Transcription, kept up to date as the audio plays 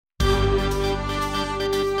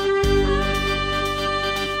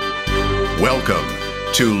Welcome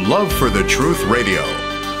to Love for the Truth Radio,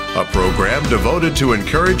 a program devoted to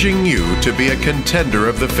encouraging you to be a contender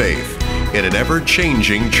of the faith in an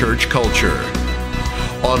ever-changing church culture.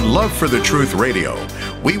 On Love for the Truth Radio,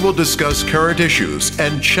 we will discuss current issues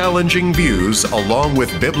and challenging views along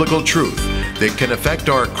with biblical truth that can affect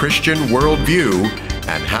our Christian worldview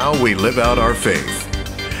and how we live out our faith.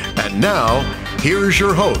 And now, here's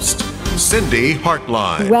your host, Cindy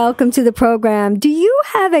Hartline. Welcome to the program. Do you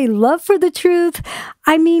have a love for the truth?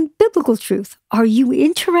 I mean, biblical truth. Are you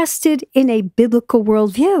interested in a biblical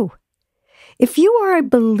worldview? If you are a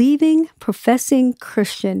believing, professing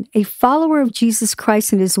Christian, a follower of Jesus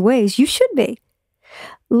Christ and his ways, you should be.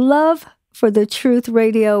 Love for the Truth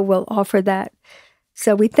Radio will offer that.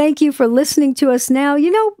 So we thank you for listening to us now. You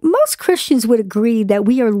know, most Christians would agree that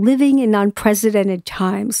we are living in unprecedented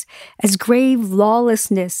times as grave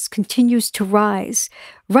lawlessness continues to rise.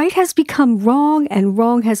 Right has become wrong and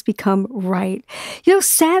wrong has become right. You know,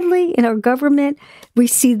 sadly, in our government, we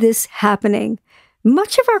see this happening.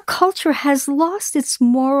 Much of our culture has lost its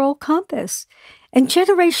moral compass, and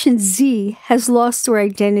Generation Z has lost their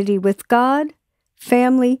identity with God,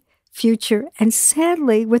 family, future, and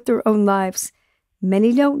sadly, with their own lives.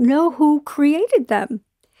 Many don't know who created them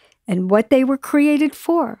and what they were created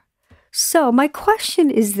for. So my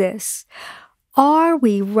question is this: are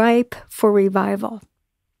we ripe for revival?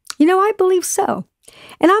 You know, I believe so.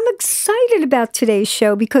 And I'm excited about today's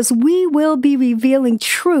show because we will be revealing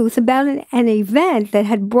truth about an event that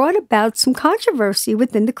had brought about some controversy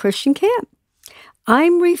within the Christian camp.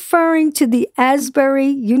 I'm referring to the Asbury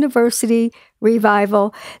University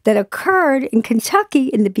Revival that occurred in Kentucky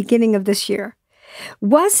in the beginning of this year.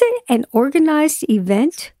 Was it an organized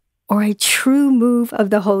event or a true move of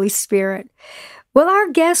the Holy Spirit? Well, our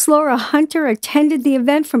guest, Laura Hunter, attended the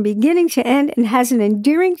event from beginning to end and has an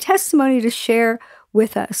endearing testimony to share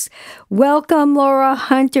with us. Welcome, Laura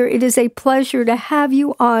Hunter. It is a pleasure to have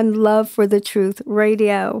you on Love for the Truth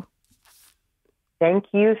Radio. Thank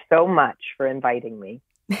you so much for inviting me.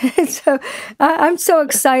 So I'm so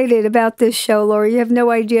excited about this show, Laura. You have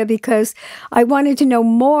no idea, because I wanted to know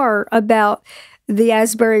more about the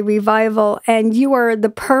Asbury Revival, and you are the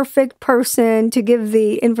perfect person to give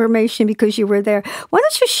the information because you were there. Why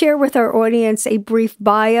don't you share with our audience a brief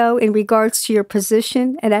bio in regards to your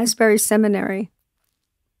position at Asbury Seminary?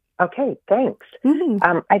 Okay, thanks.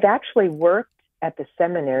 Mm-hmm. I've actually worked at the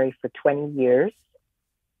seminary for 20 years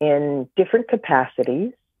in different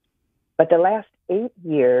capacities, but the last 8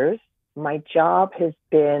 years, my job has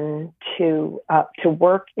been to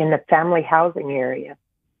work in the family housing area.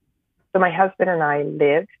 So my husband and I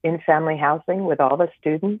live in family housing with all the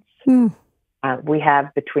students. Mm. We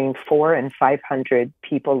have between 400 and 500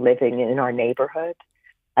 people living in our neighborhood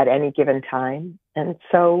at any given time. And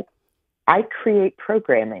so I create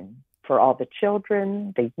programming for all the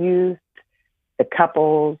children, the youth, the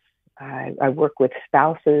couples. I work with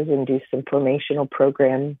spouses and do some formational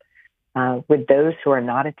program with those who are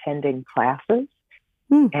not attending classes.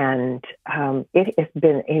 And it has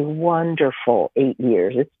been a wonderful 8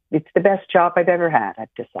 years. It's the best job I've ever had,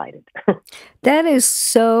 I've decided. That is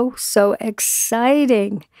so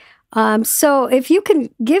exciting. So if you can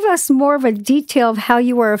give us more of a detail of how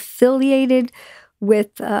you are affiliated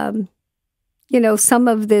with, some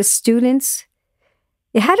of the students.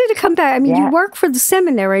 How did it come back? I mean, You work for the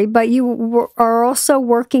seminary, but you are also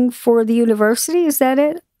working for the university. Is that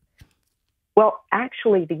it? Well,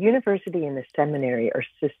 actually, the university and the seminary are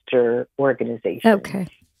sister organizations,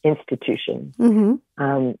 institutions.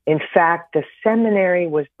 Mm-hmm. In fact, the seminary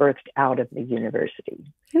was birthed out of the university.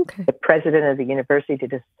 Okay. The president of the university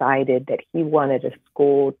decided that he wanted a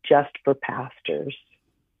school just for pastors.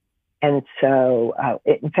 And so,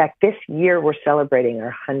 in fact, this year we're celebrating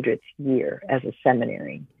our 100th year as a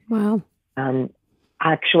seminary. Wow.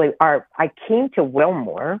 Actually, I came to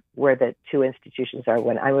Wilmore, where the two institutions are,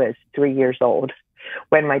 when I was 3 years old,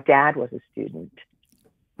 when my dad was a student.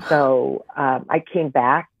 So I came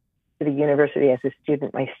back to the university as a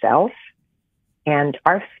student myself. And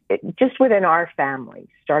just within our family,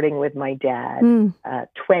 starting with my dad,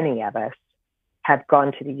 20 of us have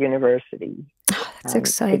gone to the university. Oh, that's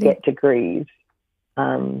exciting. To get degrees.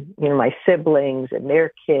 My siblings and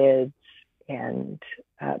their kids. And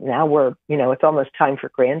now it's almost time for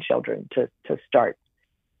grandchildren to start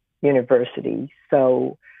university.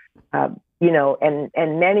 So, and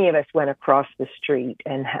many of us went across the street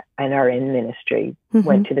and are in ministry,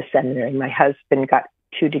 went to the seminary. My husband got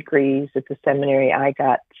 2 degrees at the seminary. I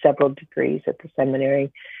got several degrees at the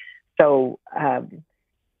seminary. So,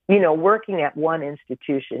 working at one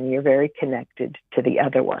institution, you're very connected to the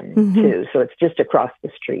other one too. So it's just across the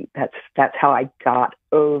street. That's how I got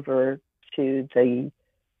over to the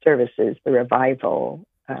services, the revival,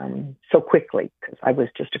 so quickly because I was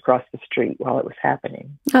just across the street while it was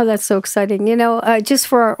happening. Oh, that's so exciting. Just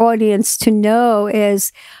for our audience to know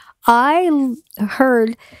is I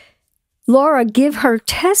heard Laura give her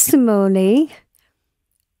testimony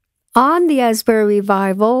on the Asbury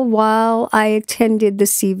Revival while I attended the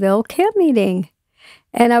Seville camp meeting.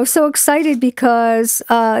 And I was so excited because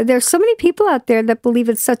there's so many people out there that believe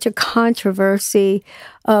it's such a controversy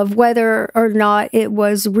of whether or not it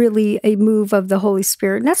was really a move of the Holy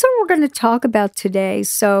Spirit. And that's what we're going to talk about today.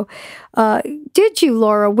 So did you,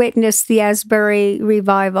 Laura, witness the Asbury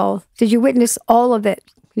Revival? Did you witness all of it?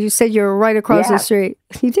 You said you were right across the street.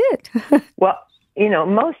 You did. Well,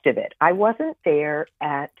 most of it. I wasn't there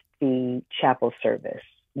at the chapel service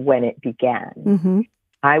when it began. Mm-hmm.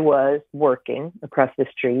 I was working across the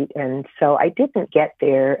street, and so I didn't get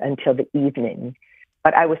there until the evening.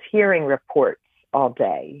 But I was hearing reports all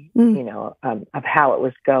day, of how it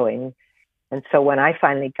was going. And so when I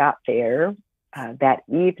finally got there that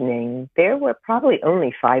evening, there were probably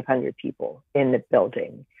only 500 people in the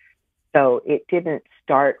building. So it didn't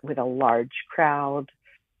start with a large crowd,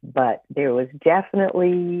 but there was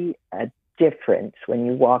definitely a difference when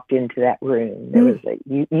you walked into that room. There was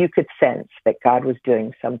you could sense that God was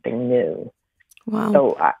doing something new. Wow.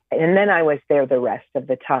 So, and then I was there the rest of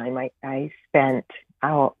the time. I spent,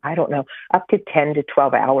 I don't know, up to 10 to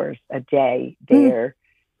 12 hours a day there,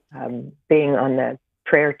 being on the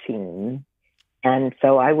prayer team. And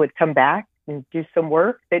so I would come back and do some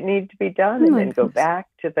work that needed to be done, and then go back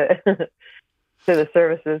to the to the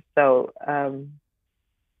services. So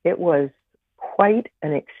it was quite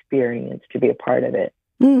an experience to be a part of it.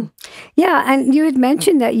 Yeah, and you had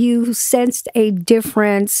mentioned that you sensed a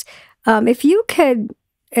difference. If you could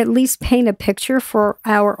at least paint a picture for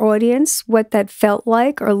our audience, what that felt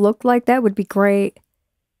like or looked like, that would be great.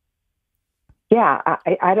 Yeah,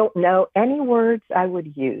 I don't know. Any words I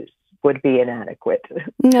would use would be inadequate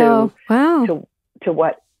to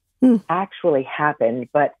what actually happened.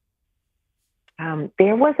 But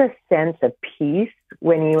there was a sense of peace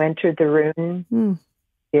when you entered the room.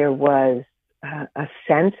 There was a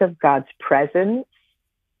sense of God's presence.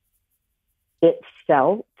 It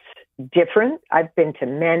felt different. I've been to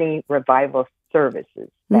many revival services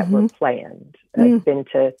that were planned. I've been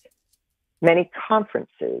to many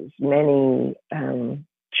conferences, many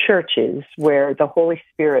churches where the Holy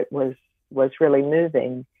Spirit was really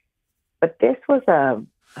moving. But this was a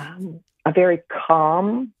very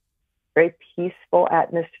calm, very peaceful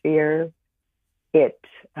atmosphere. It,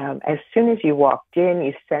 as soon as you walked in,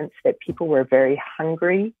 you sensed that people were very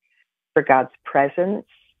hungry for God's presence.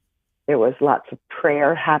 There was lots of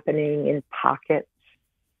prayer happening in pockets,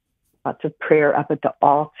 lots of prayer up at the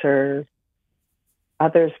altar.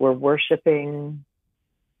 Others were worshiping,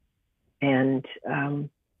 and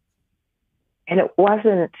it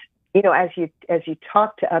wasn't, as you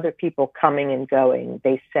talk to other people coming and going,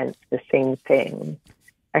 they sensed the same thing.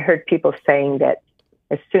 I heard people saying that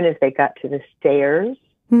as soon as they got to the stairs,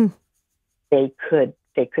 they could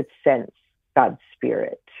sense God's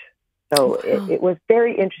Spirit. So it was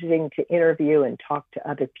very interesting to interview and talk to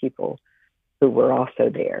other people who were also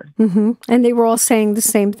there. And they were all saying the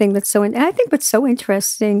same thing. And I think what's so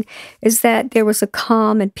interesting is that there was a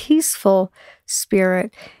calm and peaceful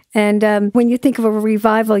spirit. And when you think of a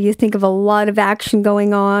revival, you think of a lot of action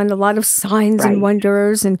going on, a lot of signs and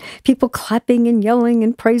wonders, and people clapping and yelling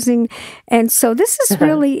and praising. And so this is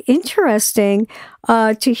really interesting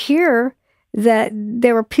to hear that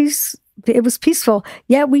there were peace. It was peaceful.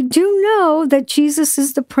 Yet we do know that Jesus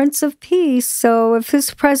is the Prince of Peace. So if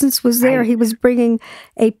his presence was there, he was bringing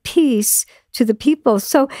a peace to the people.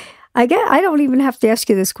 So I don't even have to ask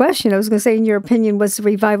you this question. I was going to say, in your opinion, was the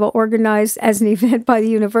revival organized as an event by the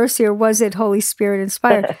university, or was it Holy Spirit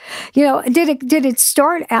inspired? Did it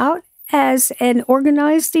start out as an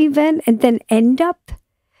organized event and then end up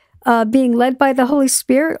being led by the Holy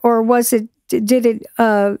Spirit, or did it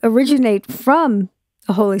originate from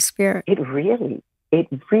the Holy Spirit? It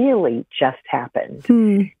really just happened.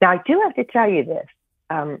 Now, I do have to tell you this.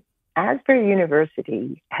 Asbury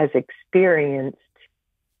University has experienced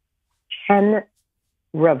 10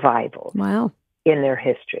 revivals in their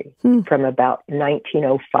history from about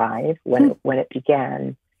 1905 when it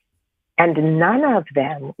began. And none of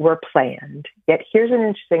them were planned. Yet here's an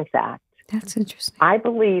interesting fact. That's interesting. I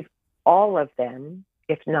believe all of them,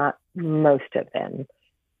 if not most of them,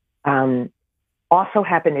 also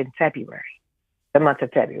happened in February, the month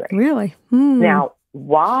of February. Really? Now,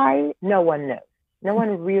 why? No one knows. No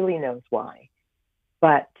one really knows why.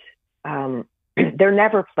 But they're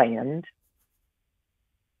never planned.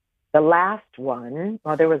 the last one,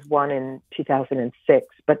 well, there was one in 2006,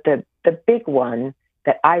 but the big one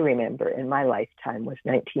that I remember in my lifetime was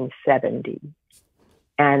 1970.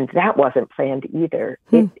 And that wasn't planned either.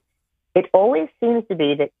 It always seems to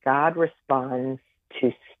be that God responds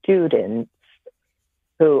to students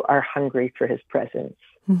who are hungry for his presence.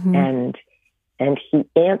 And he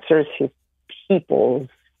answers his people's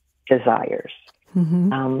desires.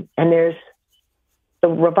 And there's the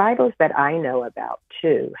revivals that I know about,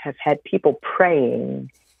 too, have had people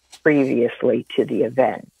praying previously to the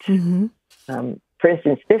event. For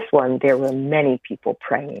instance, this one, there were many people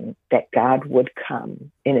praying that God would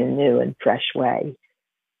come in a new and fresh way.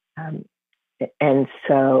 And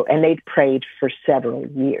they'd prayed for several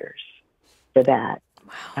years for that.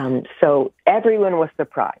 Wow. So everyone was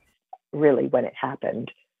surprised, really, when it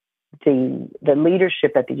happened. The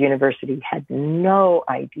leadership at the university had no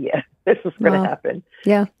idea this was going to happen.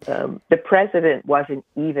 Yeah. The president wasn't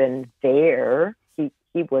even there. He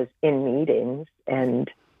was in meetings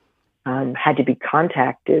and had to be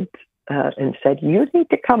contacted and said, "You need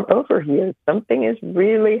to come over here. Something is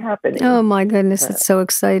really happening." Oh my goodness, it's so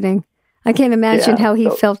exciting. I can't imagine how he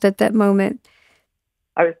felt at that moment.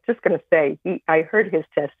 I was just going to say, I heard his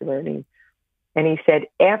testimony, and he said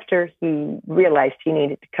after he realized he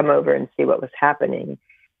needed to come over and see what was happening,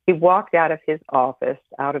 he walked out of his office,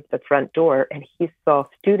 out of the front door, and he saw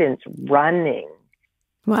students running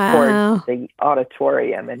towards the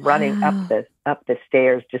auditorium and running up the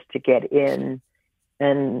stairs just to get in.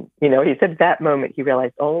 And, he said that moment he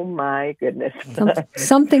realized, oh my goodness.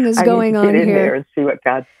 Something is going on here. Get in there and see what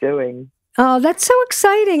God's doing. Oh, that's so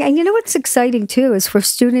exciting. And what's exciting too is for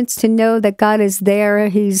students to know that God is there.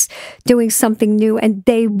 He's doing something new and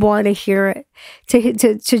they want to hear it.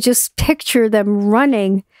 To just picture them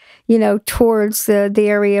running, towards the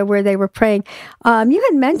area where they were praying. You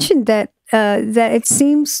had mentioned that it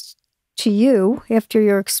seems to you, after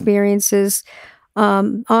your experiences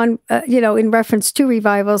in reference to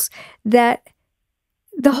revivals, that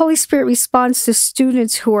the Holy Spirit responds to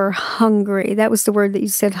students who are hungry. That was the word that you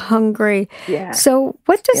said, hungry. Yeah. So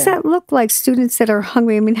what does that look like, students that are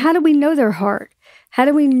hungry? I mean, how do we know their heart? How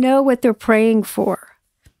do we know what they're praying for?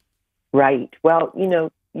 Right. Well,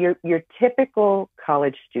 your typical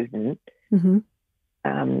college student,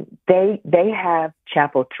 they have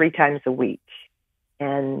chapel 3 times a week.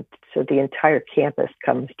 And so the entire campus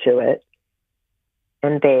comes to it.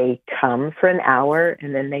 And they come for an hour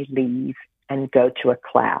and then they leave and go to a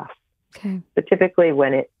class. Okay. So typically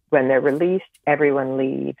when they're released, everyone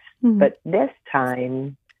leaves. But this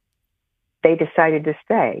time they decided to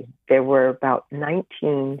stay. There were about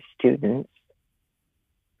 19 students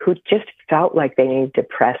who just felt like they needed to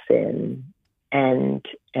press in and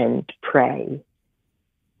pray.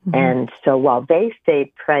 And so while they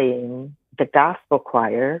stayed praying, the gospel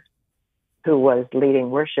choir, who was leading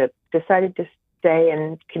worship, decided to stay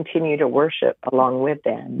and continue to worship along with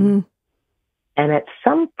them. And at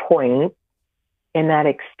some point in that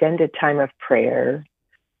extended time of prayer,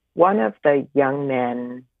 one of the young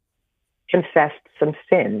men confessed some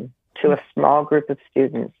sin to a small group of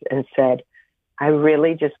students and said, "I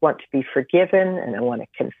really just want to be forgiven and I want to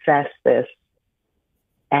confess this."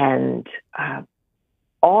 And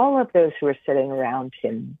all of those who were sitting around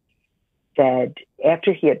him said,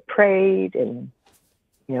 after he had prayed and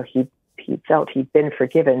he felt he'd been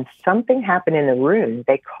forgiven, something happened in the room.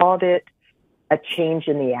 They called it a change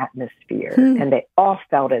in the atmosphere, and they all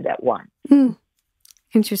felt it at once.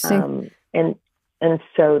 Interesting. And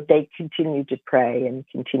so they continued to pray and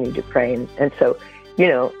continued to pray. And so,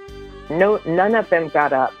 none of them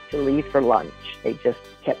got up to leave for lunch. They just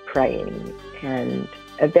kept praying. And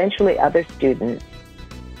eventually other students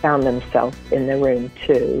found themselves in the room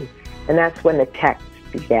too. And that's when the text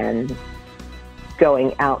began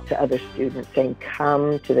going out to other students saying,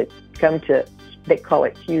 come to, they call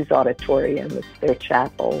it Hughes Auditorium. It's their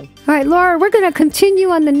chapel. All right, Laura, we're going to continue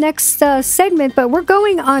on the next segment, but we're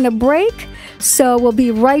going on a break. So we'll be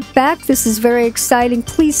right back. This is very exciting.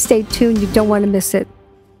 Please stay tuned. You don't want to miss it.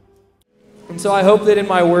 And so I hope that in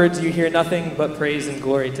my words you hear nothing but praise and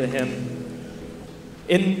glory to him.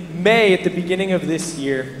 In May, at the beginning of this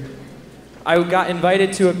year, I got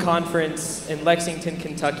invited to a conference in Lexington,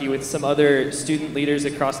 Kentucky with some other student leaders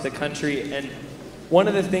across the country. And one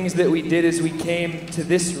of the things that we did is we came to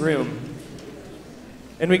this room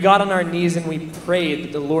and we got on our knees and we prayed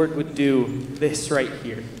that the Lord would do this right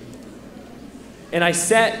here. And I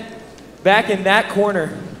sat back in that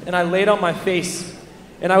corner and I laid on my face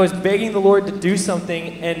and I was begging the Lord to do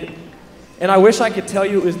something. And I wish I could tell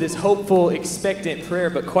you it was this hopeful, expectant prayer,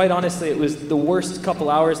 but quite honestly, it was the worst couple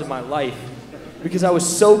hours of my life because I was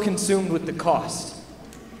so consumed with the cost.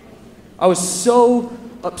 I was so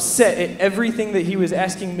upset at everything that he was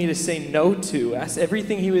asking me to say no to,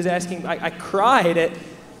 everything he was asking. I cried at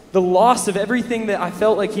the loss of everything that I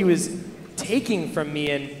felt like he was taking from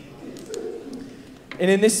me. And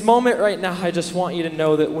in this moment right now, I just want you to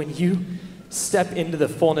know that when you step into the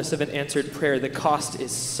fullness of an answered prayer, the cost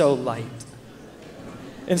is so light.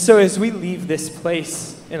 And so as we leave this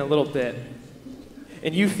place in a little bit,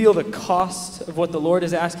 and you feel the cost of what the Lord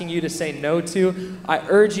is asking you to say no to, I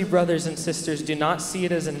urge you, brothers and sisters, do not see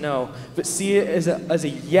it as a no, but see it as a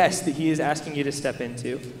yes that he is asking you to step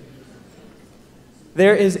into.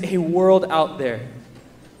 There is a world out there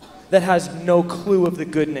that has no clue of the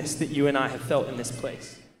goodness that you and I have felt in this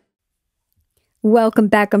place. Welcome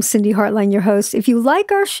back. I'm Cindy Hartline, your host. If you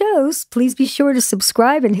like our shows, please be sure to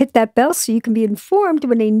subscribe and hit that bell so you can be informed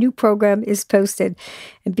when a new program is posted.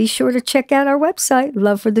 And be sure to check out our website,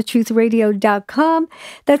 loveforthetruthradio.com.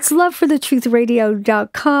 That's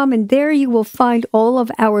loveforthetruthradio.com. And there you will find all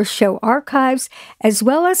of our show archives, as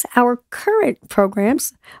well as our current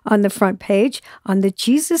programs on the front page on the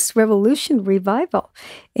Jesus Revolution Revival.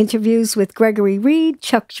 Interviews with Gregory Reed,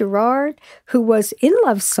 Chuck Girard, who was in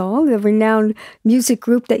Love Song, the renowned music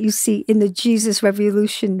group that you see in the Jesus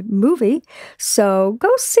Revolution movie. So go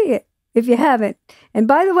see it if you haven't. And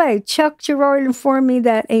by the way, Chuck Girard informed me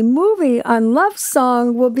that a movie on Love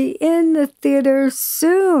Song will be in the theater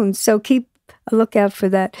soon. So keep a lookout for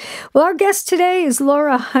that. Well, our guest today is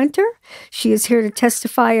Laura Hunter. She is here to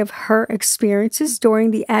testify of her experiences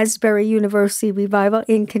during the Asbury University Revival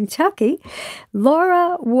in Kentucky.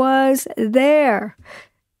 Laura was there.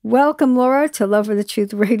 Welcome, Laura, to Love for the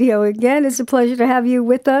Truth Radio again. It's a pleasure to have you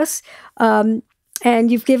with us. And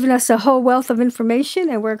you've given us a whole wealth of information,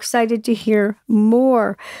 and we're excited to hear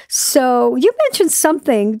more. So you mentioned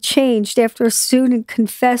something changed after a student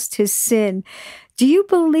confessed his sin. Do you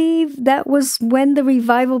believe that was when the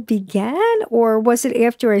revival began, or was it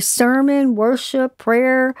after a sermon, worship,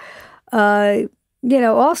 prayer?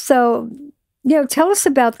 Also, tell us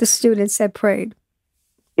about the students that prayed.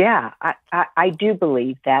 Yeah, I do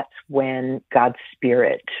believe that's when God's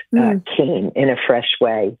Spirit came in a fresh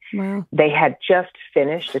way. Wow. They had just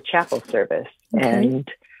finished a chapel service, and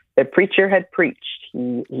the preacher had preached.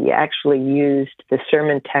 He actually used the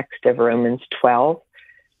sermon text of Romans 12,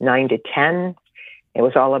 9-10. It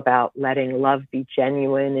was all about letting love be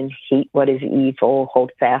genuine and hate what is evil,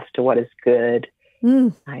 hold fast to what is good.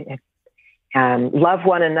 Love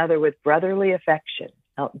one another with brotherly affection.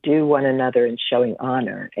 Outdo one another in showing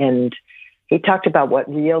honor. And he talked about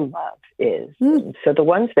what real love is. So the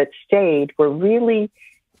ones that stayed were really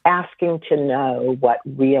asking to know what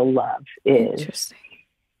real love is. Interesting.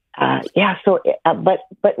 But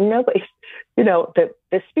nobody, the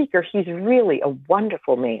speaker, he's really a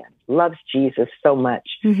wonderful man, loves Jesus so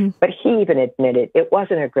much. But he even admitted it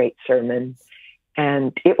wasn't a great sermon.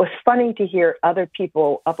 And it was funny to hear other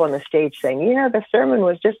people up on the stage saying, the sermon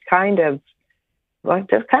was just kind of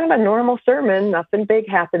a normal sermon. Nothing big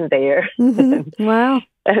happened there. Wow.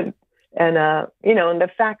 And the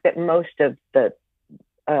fact that most of the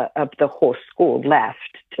whole school left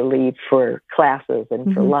to leave for classes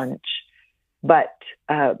and for lunch. But,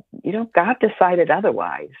 God decided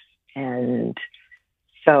otherwise. And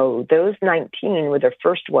so those 19 were the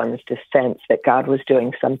first ones to sense that God was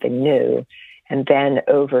doing something new. And then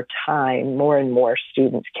over time, more and more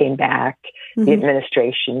students came back. The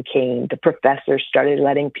administration came. The professors started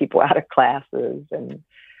letting people out of classes. And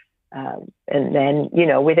then,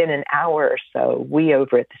 within an hour or so, we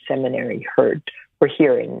over at the seminary were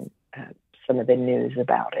hearing some of the news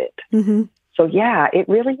about it. So, it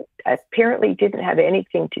really apparently didn't have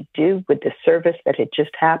anything to do with the service that had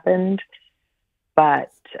just happened.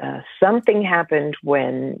 But something happened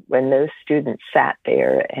when those students sat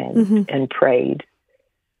there and prayed.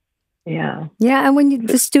 Yeah. Yeah, and when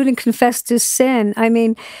the student confessed his sin, I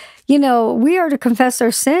mean, we are to confess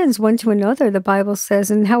our sins one to another, the Bible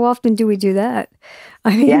says. And how often do we do that?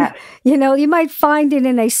 I mean, you might find it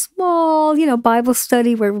in a small, Bible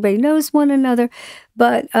study where everybody knows one another.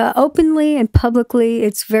 But openly and publicly,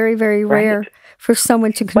 it's very, very rare for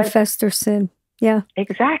someone to confess their sin. Yeah,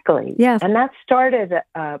 exactly. Yeah, and that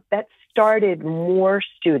started more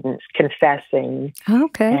students confessing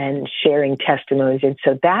and sharing testimonies, and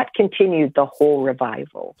so that continued the whole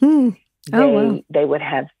revival. They would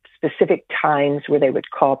have specific times where they would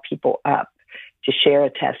call people up to share a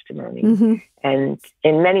testimony, and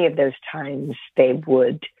in many of those times they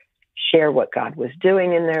would share what God was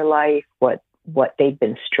doing in their life, what they'd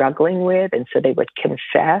been struggling with, and so they would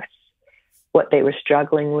confess what they were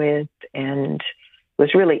struggling with. And it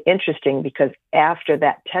was really interesting because after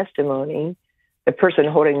that testimony, the person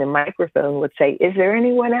holding the microphone would say, is there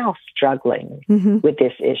anyone else struggling with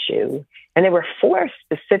this issue? And there were 4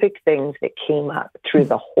 specific things that came up through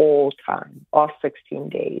the whole time, all 16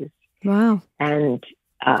 days. Wow. And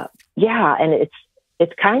and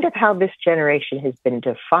it's kind of how this generation has been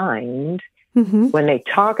defined. When they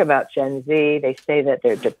talk about Gen Z, they say that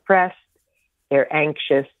they're depressed, they're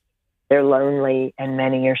anxious, they're lonely, and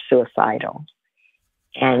many are suicidal.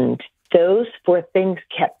 And those 4 things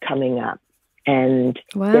kept coming up. And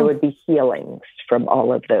there would be healings from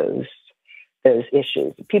all of those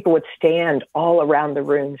issues. People would stand all around the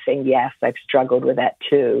room saying, yes, I've struggled with that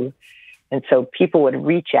too. And so people would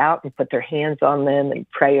reach out and put their hands on them and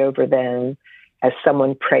pray over them as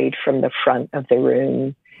someone prayed from the front of the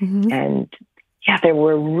room. And there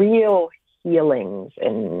were real healings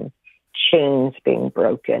and chains being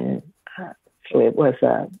broken. So it was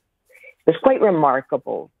quite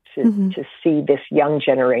remarkable to see this young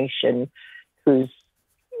generation who's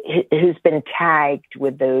been tagged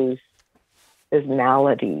with those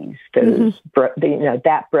maladies,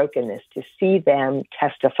 that brokenness, to see them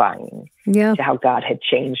testifying to how God had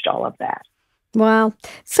changed all of that. Wow.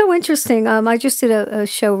 So interesting. I just did a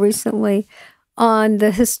show recently on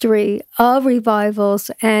the history of revivals,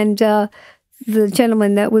 and the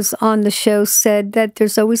gentleman that was on the show said that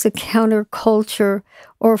there's always a counterculture,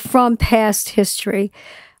 or from past history,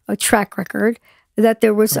 a track record, that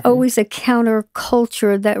there was always a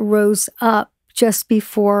counterculture that rose up just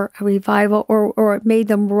before a revival, or it made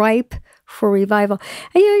them ripe for revival.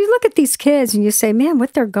 And you look at these kids and you say, man,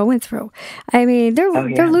 what they're going through. I mean,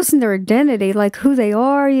 they're losing their identity, like who they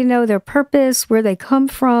are, their purpose, where they come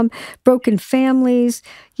from, broken families,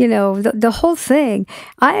 the whole thing.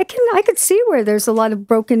 I could see where there's a lot of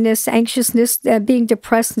brokenness, anxiousness, being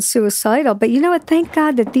depressed and suicidal. But you know what? Thank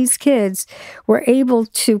God that these kids were able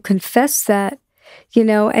to confess that,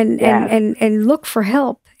 and look for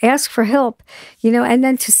help. Ask for help, and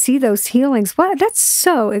then to see those healings. Wow, that's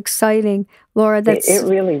so exciting, Laura. It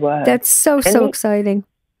really was. That's so exciting.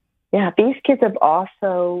 Yeah, these kids have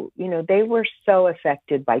also, they were so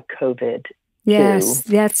affected by COVID. Yes,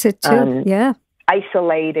 that's it too.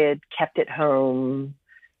 Isolated, kept at home,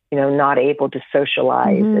 not able to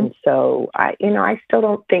socialize. And so I still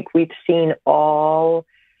don't think we've seen all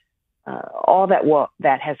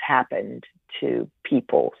that has happened to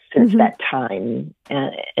people since that time.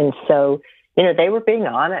 And so, they were being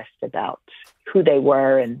honest about who they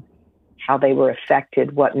were and how they were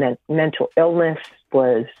affected, what mental illness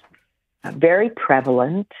was very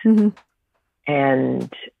prevalent. And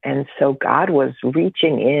so God was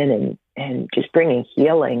reaching in and just bringing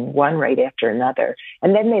healing one right after another.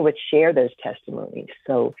 And then they would share those testimonies.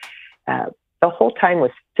 So the whole time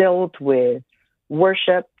was filled with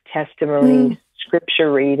worship, testimonies,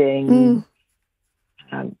 scripture reading,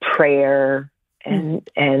 prayer,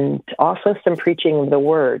 and also some preaching of the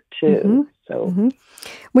word too. So,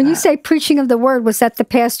 when you say preaching of the word, was that the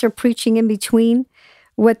pastor preaching in between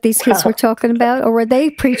what these kids were talking about, or were they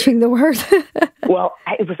preaching the word? Well,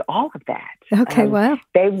 it was all of that. Okay, wow.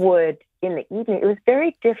 They would, in the evening, it was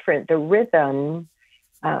very different. The rhythm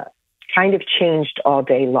kind of changed all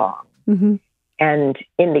day long. And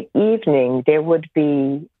in the evening, there would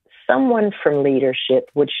be someone from leadership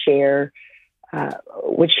would share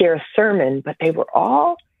a sermon, but they were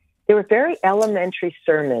very elementary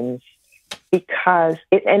sermons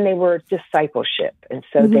and they were discipleship. And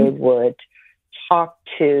so they would talk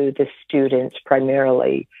to the students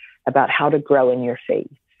primarily about how to grow in your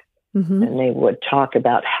faith. And they would talk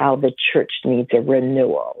about how the church needs a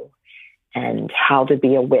renewal and how to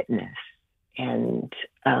be a witness. And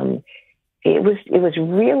it was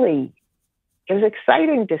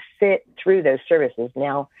exciting to sit through those services.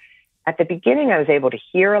 Now, at the beginning, I was able to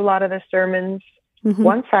hear a lot of the sermons.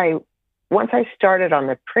 Once I started on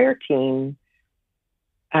the prayer team,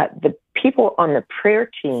 the people on the prayer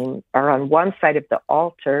team are on one side of the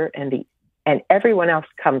altar, and everyone else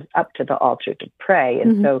comes up to the altar to pray.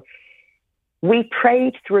 And so we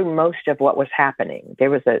prayed through most of what was happening. There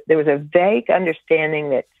was a vague understanding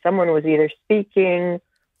that someone was either speaking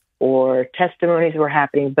or testimonies were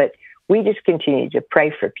happening, but we just continued to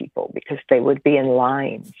pray for people because they would be in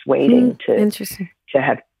lines waiting to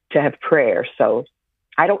have prayer. So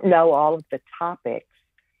I don't know all of the topics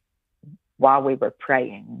while we were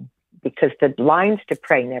praying because the lines to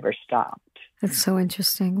pray never stopped. That's so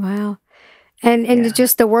interesting. Wow. And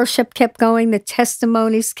just the worship kept going. The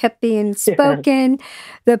testimonies kept being spoken.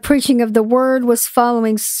 The preaching of the word was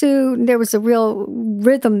following suit. And there was a real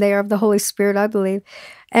rhythm there of the Holy Spirit, I believe.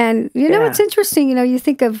 And, it's interesting, you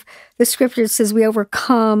think of the scripture that says we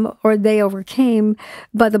overcome, or they overcame,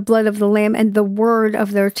 by the blood of the Lamb and the word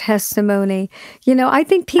of their testimony. I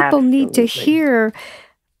think people need to hear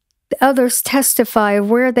others testify of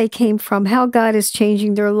where they came from, how God is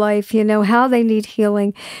changing their life, how they need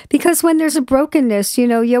healing. Because when there's a brokenness, you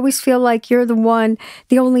always feel like you're the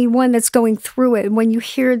only one that's going through it. And when you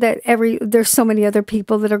hear that there's so many other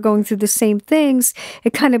people that are going through the same things,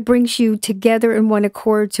 it kind of brings you together in one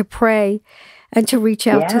accord to pray and to reach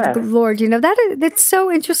out to the Lord. That's so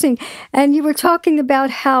interesting. And you were talking about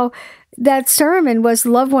how that sermon was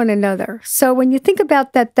love one another. So when you think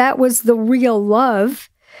about that was the real love,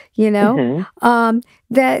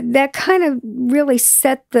 that kind of really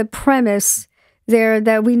set the premise there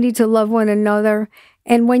that we need to love one another.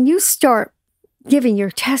 And when you start giving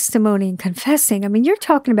your testimony and confessing, you're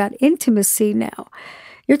talking about intimacy now.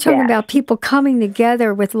 You're talking about people coming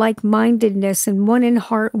together with like-mindedness and one in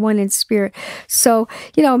heart, one in spirit. So,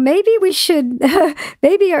 maybe we should,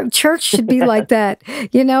 maybe our church should be like that,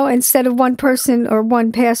 instead of one person or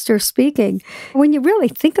one pastor speaking. When you really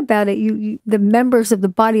think about it, the members of the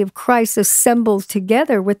body of Christ assembled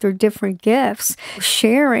together with their different gifts,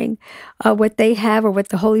 sharing what they have or what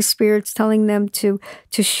the Holy Spirit's telling them to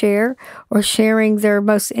share, or sharing their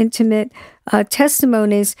most intimate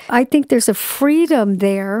testimonies. I think there's a freedom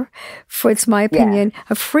there, it's my opinion,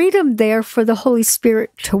 a freedom there for the Holy Spirit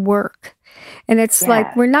to work. And it's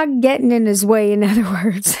like we're not getting in his way, in other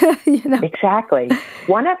words. Exactly.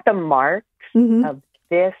 One of the marks of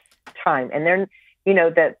this time, and they're,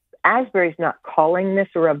 that Asbury's not calling this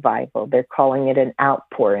a revival, they're calling it an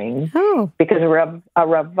outpouring. Because a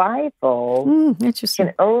revival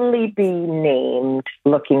can only be named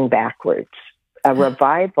looking backwards. A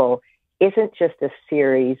revival isn't just a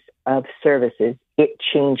series of services. It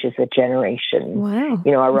changes a generation. Wow.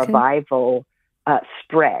 A revival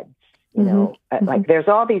spreads, like there's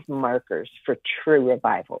all these markers for true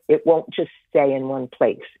revival. It won't just stay in one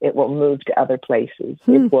place. It will move to other places.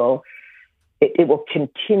 It will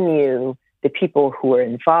continue. The people who are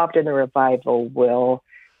involved in the revival will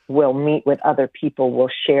meet with other people,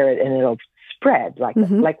 will share it, and it'll spread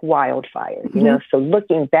like wildfire, So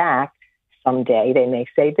looking back, someday they may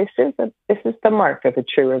say this is the mark of a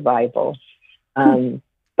true revival.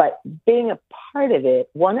 But being a part of it,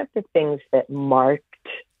 one of the things that marked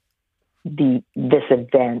this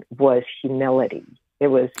event was humility. There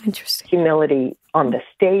was humility on the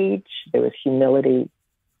stage. There was humility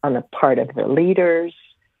on the part of the leaders,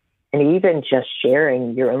 and even just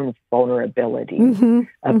sharing your own vulnerability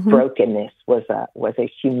of brokenness was a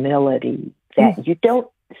humility that you don't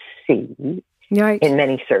see. Right. In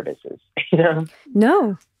many services,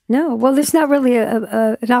 No. Well, there's not really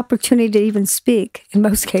an opportunity to even speak in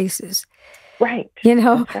most cases. Right.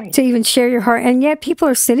 To even share your heart. And yet people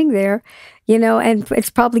are sitting there, and it's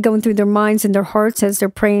probably going through their minds and their hearts as they're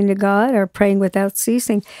praying to God or praying without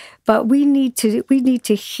ceasing. But we need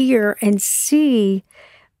to hear and see,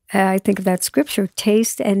 I think of that scripture,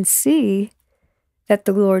 taste and see that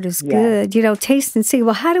the Lord is good. Taste and see.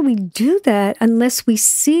 Well, how do we do that unless we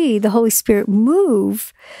see the Holy Spirit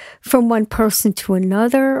move from one person to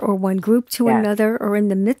another, or one group to another, or in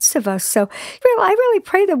the midst of us? So I really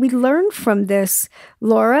pray that we learn from this,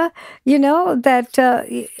 Laura.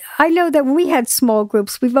 That I know that when we had small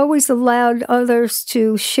groups, we've always allowed others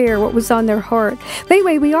to share what was on their heart. But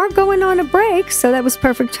anyway, we are going on a break, so that was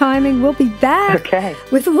perfect timing. We'll be back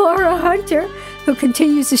with Laura Hunter, who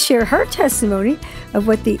continues to share her testimony of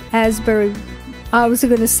what the Asbury, I was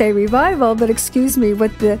going to say revival, but excuse me,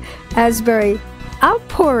 what the Asbury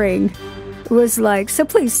outpouring was like. So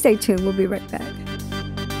please stay tuned. We'll be right back.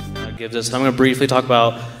 I'm going to briefly talk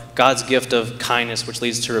about God's gift of kindness, which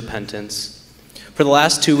leads to repentance. For the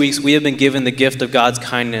last 2 weeks, we have been given the gift of God's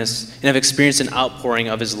kindness and have experienced an outpouring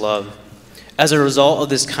of his love. As a result of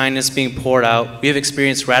this kindness being poured out, we have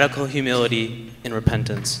experienced radical humility and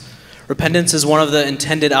repentance. Repentance is one of the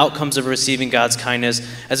intended outcomes of receiving God's kindness,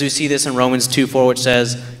 as we see this in Romans 2:4, which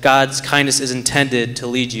says, God's kindness is intended to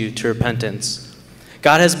lead you to repentance.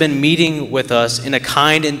 God has been meeting with us in a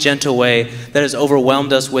kind and gentle way that has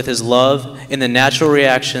overwhelmed us with his love in the natural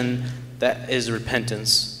reaction that is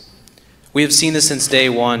repentance. We have seen this since day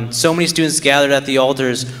one. So many students gathered at the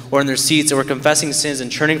altars or in their seats and were confessing sins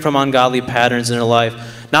and turning from ungodly patterns in their life,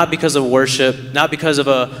 not because of worship, not because of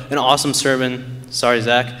an awesome sermon. Sorry,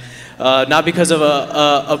 Zach. Not because of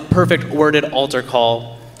a perfect worded altar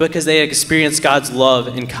call, but because they experienced God's love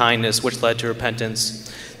and kindness, which led to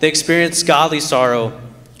repentance. They experienced godly sorrow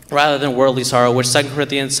rather than worldly sorrow, which 2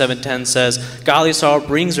 Corinthians 7:10 says, godly sorrow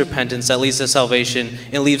brings repentance that leads to salvation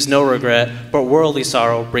and leaves no regret, but worldly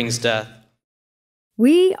sorrow brings death.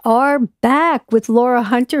 We are back with Laura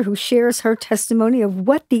Hunter, who shares her testimony of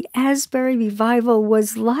what the Asbury Revival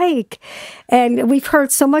was like. And we've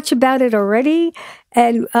heard so much about it already.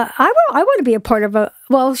 And I want to be a part of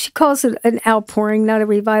she calls it an outpouring, not a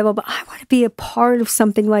revival, but I want to be a part of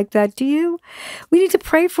something like that. Do you? We need to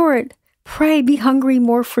pray for it. Pray, be hungry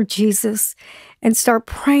more for Jesus, and start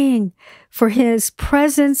praying for his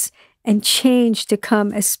presence and change to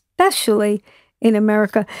come, especially in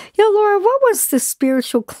America. Laura, what was the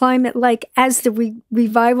spiritual climate like as the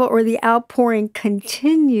revival or the outpouring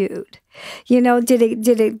continued? Did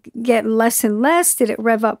it get less and less? Did it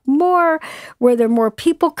rev up more? Were there more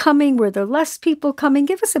people coming? Were there less people coming?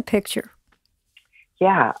 Give us a picture.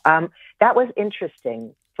 Yeah, that was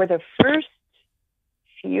interesting. For the first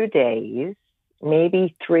few days,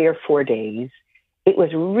 maybe 3 or 4 days, it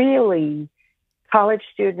was really college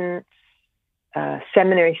students,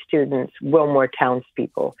 seminary students, Wilmore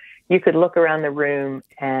townspeople. You could look around the room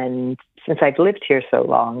and, since I've lived here so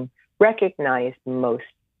long, recognize most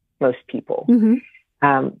people.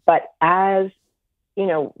 Mm-hmm. But as,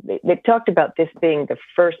 they talked about this being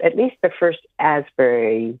at least the first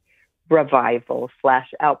Asbury revival /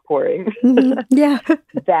 outpouring mm-hmm. Yeah.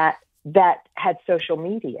 that had social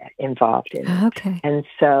media involved in it. Okay. And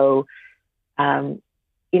so,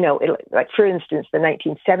 like for instance, the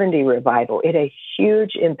 1970 revival, it had a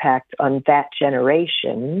huge impact on that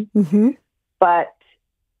generation, mm-hmm. but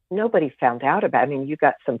nobody found out about it. I mean, you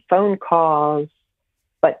got some phone calls,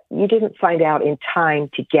 but you didn't find out in time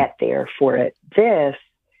to get there for it. This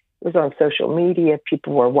was on social media.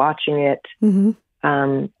 People were watching it. Mm-hmm.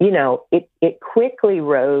 It quickly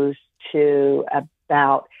rose to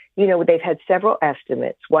about, they've had several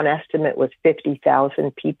estimates. One estimate was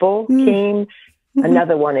 50,000 people came. Mm-hmm.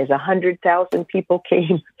 Another one is 100,000 people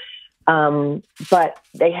came. But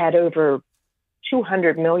they had over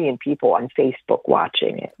 200 million people on Facebook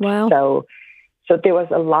watching it. Wow. So there was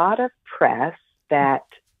a lot of press that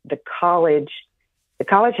the college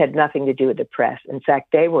had nothing to do with the press. In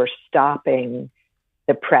fact, they were stopping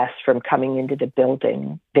the press from coming into the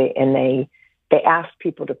building. They asked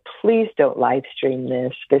people to please don't live stream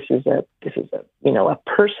this. This is a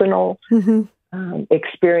personal mm-hmm.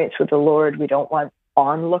 Experience with the Lord. We don't want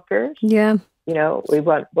onlookers. Yeah. We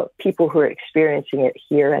want people who are experiencing it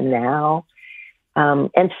here and now.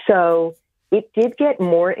 And so it did get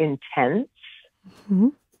more intense mm-hmm.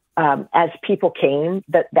 As people came.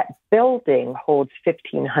 That building holds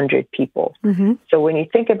 1,500 people. Mm-hmm. So when you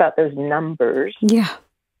think about those numbers, yeah,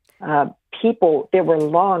 people, there were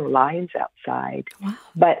long lines outside. Wow.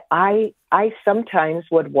 But I sometimes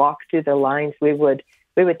would walk through the lines. We would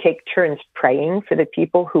take turns praying for the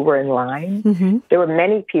people who were in line. Mm-hmm. There were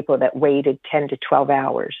many people that waited 10 to 12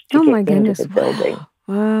 hours to get into the building.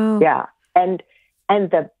 Wow. Yeah. And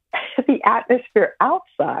the atmosphere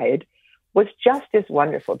outside was just as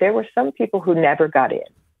wonderful. There were some people who never got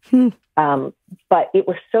in. But it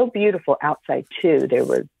was so beautiful outside too.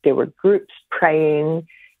 There were groups praying.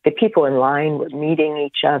 The people in line were meeting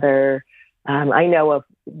each other. I know of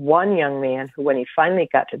one young man who, when he finally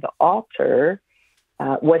got to the altar,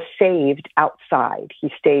 was saved outside.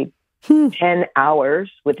 He stayed 10 hours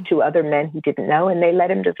with 2 other men he didn't know, and they led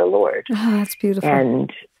him to the Lord. Oh, that's beautiful. And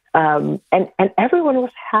everyone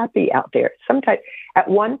was happy out there. Sometimes, at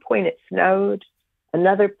one point it snowed.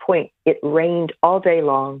 Another point, it rained all day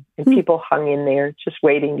long, and people hung in there just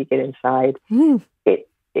waiting to get inside. But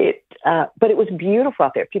it was beautiful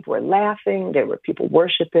out there. People were laughing. There were people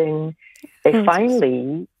worshiping. They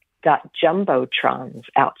finally got jumbotrons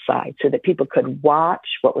outside so that people could watch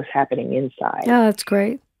what was happening inside. Oh, that's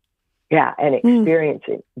great. Yeah, and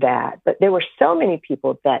experiencing that. But there were so many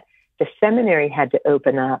people that the seminary had to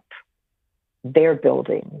open up their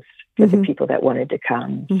buildings for the people that wanted to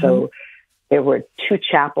come. Mm-hmm. So there were 2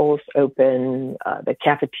 chapels open, the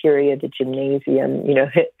cafeteria, the gymnasium,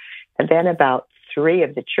 and then about 3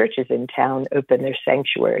 of the churches in town opened their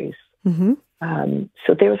sanctuaries. Mm-hmm.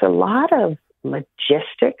 So there was a lot of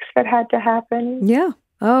logistics that had to happen. Yeah.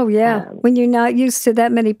 Oh, yeah. When you're not used to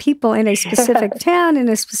that many people in a specific town, in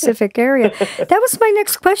a specific area. That was my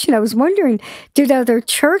next question. I was wondering, did other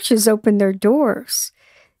churches open their doors?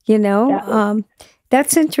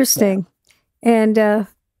 That's interesting. Yeah. And,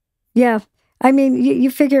 yeah, I mean,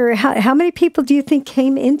 you figure, how many people do you think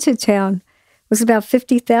came into town? Was it about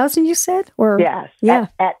 50,000, you said? Or yes. Yeah.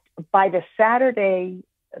 By the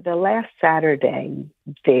last Saturday,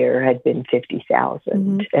 there had been 50,000.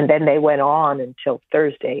 Mm-hmm. And then they went on until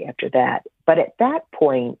Thursday after that. But at that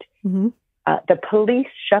point, the police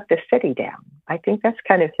shut the city down. I think that's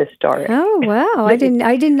kind of historic. Oh, wow. I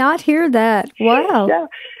did not hear that. Wow.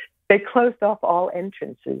 they closed off all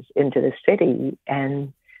entrances into the city,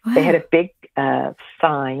 and they had a big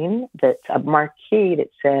sign, a marquee that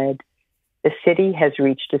said, "The city has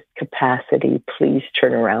reached its capacity. Please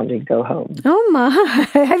turn around and go home." Oh, my.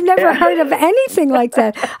 I've never heard of anything like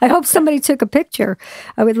that. I hope somebody took a picture.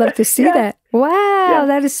 I would love to see that. Wow,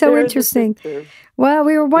 that is so interesting. Well,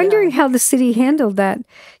 we were wondering how the city handled that,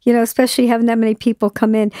 especially having that many people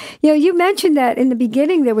come in. You mentioned that in the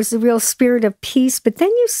beginning there was a real spirit of peace, but then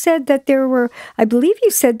you said that I believe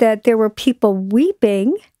you said that there were people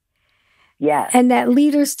weeping. Yes. And that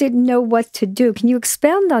leaders didn't know what to do. Can you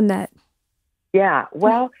expound on that? Yeah,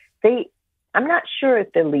 well, I'm not sure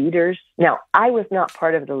if the leaders, now, I was not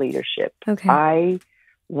part of the leadership. Okay. I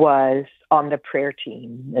was on the prayer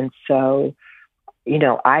team. And so,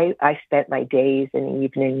 I spent my days and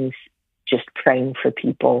evenings just praying for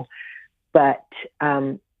people. But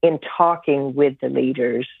in talking with the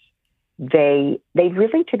leaders, they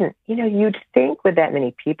really didn't, you'd think with that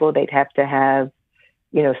many people, they'd have to have,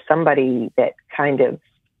 somebody that kind of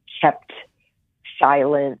kept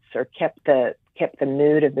silence or kept the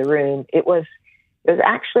mood of the room. It was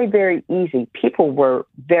actually very easy. People were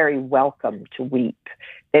very welcome to weep.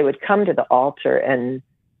 They would come to the altar, and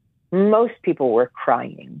most people were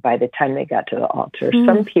crying by the time they got to the altar.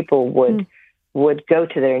 Some people would go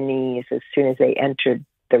to their knees as soon as they entered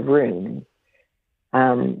the room.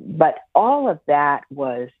 But all of that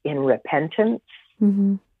was in repentance.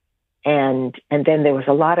 Mm-hmm. And then there was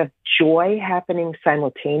a lot of joy happening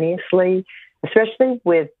simultaneously, especially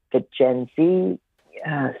with the Gen Z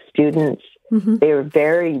students. Mm-hmm. They were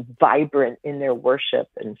very vibrant in their worship.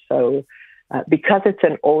 And so because it's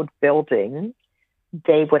an old building,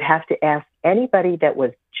 they would have to ask anybody that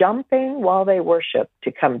was jumping while they worshiped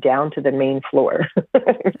to come down to the main floor.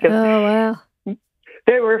 Oh, wow.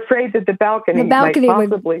 They were afraid that the balcony might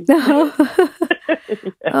possibly...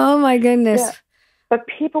 Oh, my goodness. Yeah. But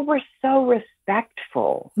people were so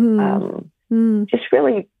respectful, just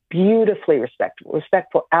really beautifully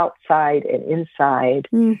respectful outside and inside.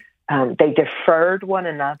 They deferred one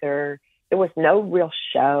another. There was no real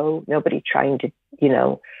show, nobody trying to,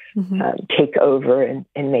 take over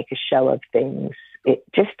and make a show of things. It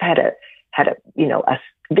just had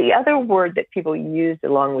the other word that people used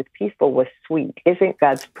along with peaceful was sweet. Isn't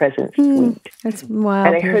God's presence sweet? That's wow.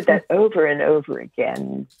 And I heard that over and over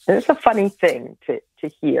again. And it's a funny thing to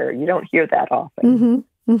hear. You don't hear that often. Mm-hmm.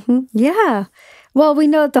 Mm-hmm. Yeah. Well, we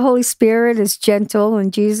know that the Holy Spirit is gentle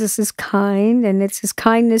and Jesus is kind, and it's his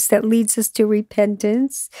kindness that leads us to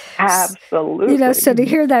repentance. Absolutely. So to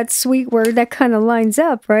hear that sweet word, that kind of lines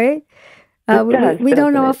up, right? We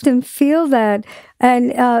don't often feel that.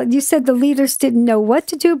 And you said the leaders didn't know what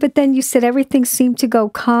to do, but then you said everything seemed to go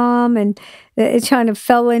calm and it kind of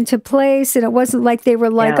fell into place. And it wasn't like they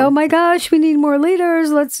were like, oh my gosh, we need more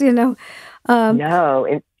leaders. Let's, No.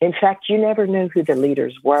 In fact, you never knew who the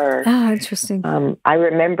leaders were. Oh, interesting. I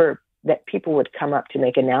remember that people would come up to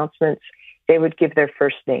make announcements. They would give their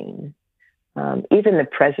first name. Even the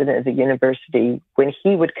president of the university, when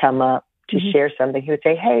he would come up to share something, he would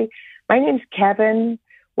say, "Hey, my name's Kevin.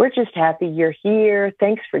 We're just happy you're here.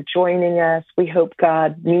 Thanks for joining us. We hope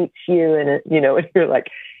God meets you." And, and you're like,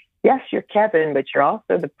 yes, you're Kevin, but you're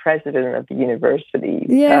also the president of the university.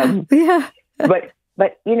 Yeah.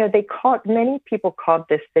 But many people called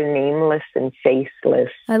this the nameless and faceless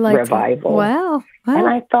revival. Wow. And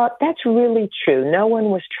I thought that's really true. No one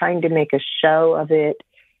was trying to make a show of it.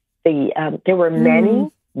 There were many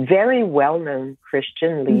very well-known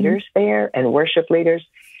Christian leaders there and worship leaders,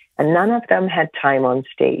 and none of them had time on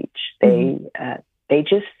stage. They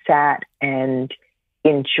just sat and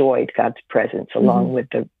enjoyed God's presence along with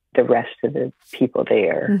the rest of the people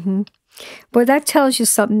there. Mm-hmm. Well, that tells you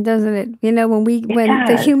something, doesn't it? When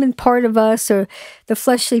the human part of us or the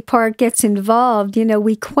fleshly part gets involved,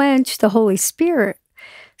 we quench the Holy Spirit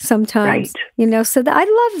sometimes. Right. So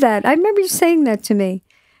I love that. I remember you saying that to me.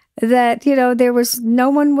 That, there was, no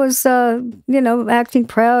one was, acting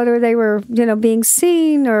proud, or they were, being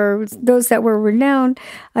seen, or those that were renowned.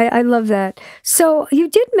 I love that. So you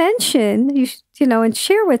did mention, and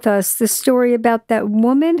share with us the story about that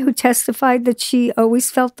woman who testified that she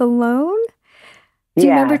always felt alone. Do you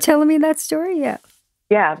remember telling me that story? Yeah.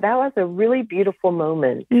 Yeah, that was a really beautiful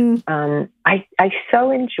moment. I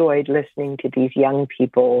so enjoyed listening to these young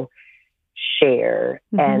people share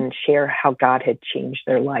and share how God had changed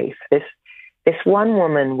their life. This one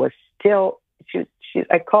woman was still,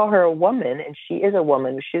 I call her a woman, and she is a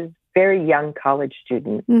woman. She's a very young college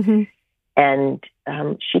student. And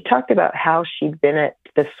she talked about how she'd been at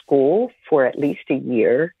the school for at least a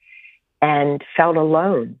year and felt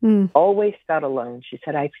alone, always felt alone. She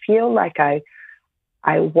said, I feel like I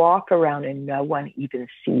I walk around and no one even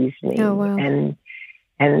sees me. Oh, wow. And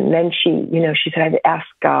then she said, I've asked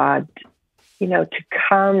God, to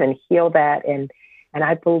come and heal that. And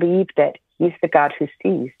I believe that he's the God who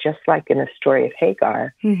sees, just like in the story of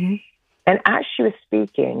Hagar. Mm-hmm. And as she was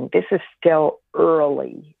speaking, this is still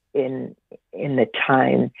early in the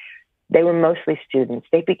time. They were mostly students.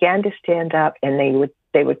 They began to stand up and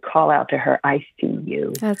they would call out to her, I see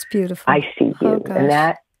you. That's beautiful. I see you. Oh, and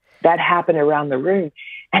that happened around the room.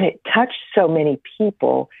 And it touched so many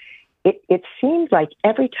people. It seemed like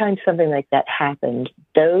every time something like that happened,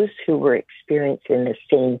 those who were experiencing the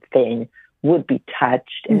same thing would be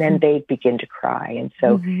touched, and then they'd begin to cry. And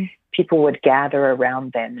so people would gather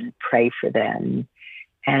around them and pray for them.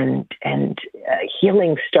 And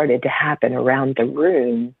healing started to happen around the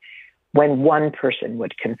room when one person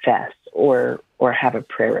would confess or have a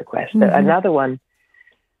prayer request. Another one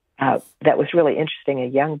that was really interesting, a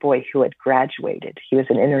young boy who had graduated. He was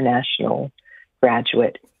an international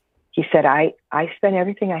graduate. He said, I spent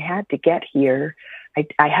everything I had to get here.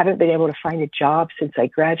 I haven't been able to find a job since I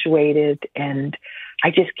graduated, and I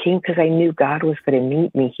just came because I knew God was going to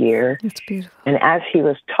meet me here. That's beautiful. And as he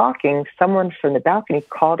was talking, someone from the balcony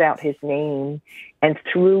called out his name and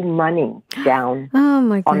threw money down on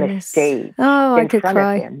the stage I could front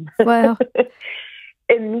cry. of him. Wow.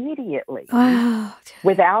 Immediately, Wow.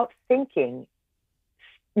 without thinking,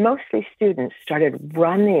 mostly students started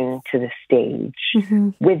running to the stage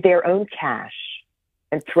with their own cash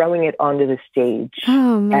and throwing it onto the stage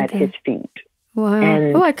at his feet. Wow.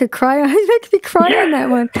 And I could cry. I could be crying on that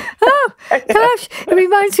one. Oh, gosh. It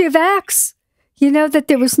reminds me of Acts. That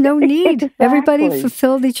there was no need. Exactly. Everybody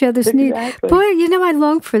fulfilled each other's need. Boy, I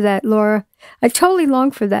long for that, Laura. I totally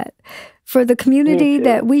long for that. For the community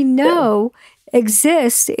that we know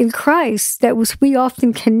exists in Christ that we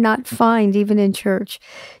often cannot find even in church,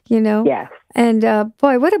 Yes. And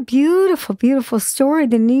boy, what a beautiful, beautiful story.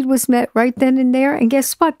 The need was met right then and there. And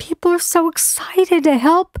guess what? People are so excited to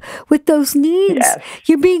help with those needs. Yes.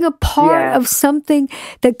 You're being a part of something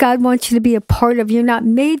that God wants you to be a part of. You're not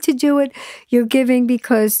made to do it. You're giving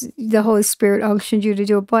because the Holy Spirit unctioned you to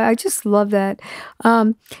do it. Boy, I just love that. How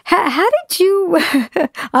did you,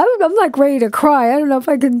 I'm like ready to cry. I don't know if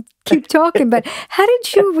I can keep talking, but how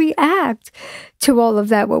did you react to all of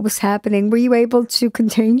that, what was happening? Were you able to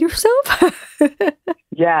contain yourself?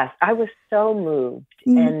 Yes, I was so moved,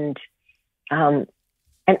 and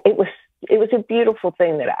it was a beautiful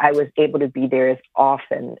thing that I was able to be there as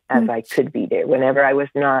often as I could be there. Whenever I was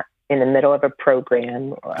not in the middle of a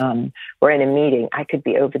program or in a meeting, I could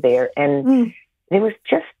be over there, and there was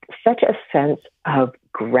just such a sense of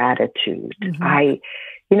gratitude.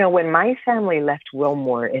 When my family left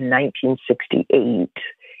Wilmore in 1968,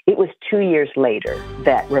 it was 2 years later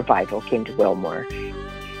that revival came to Wilmore.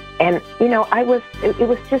 And, it was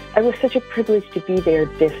such a privilege to be there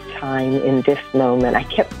this time, in this moment. I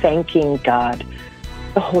kept thanking God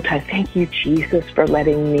the whole time. Thank you, Jesus, for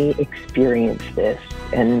letting me experience this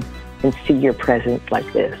and see your presence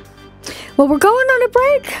like this. Well, we're going on a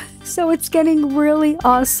break, so it's getting really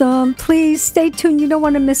awesome. Please stay tuned. You don't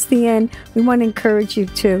want to miss the end. We want to encourage you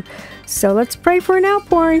too. So let's pray for an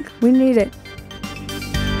outpouring. We need it.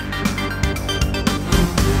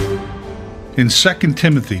 In 2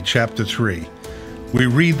 Timothy chapter 3, we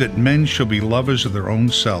read that men shall be lovers of their own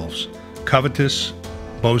selves, covetous,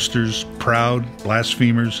 boasters, proud,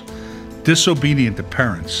 blasphemers, disobedient to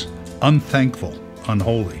parents, unthankful,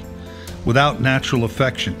 unholy, without natural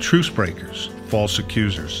affection, truce breakers, false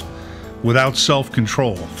accusers, without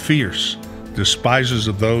self-control, fierce, despisers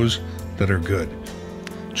of those that are good,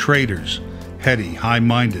 traitors, heady,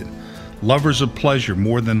 high-minded, lovers of pleasure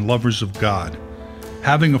more than lovers of God,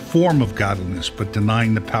 having a form of godliness but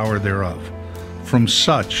denying the power thereof. From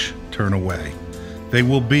such turn away. They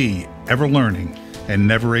will be ever learning and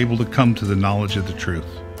never able to come to the knowledge of the truth.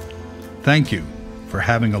 Thank you for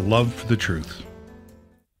having a love for the truth.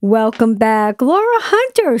 Welcome back. Laura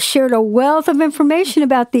Hunter shared a wealth of information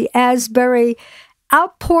about the Asbury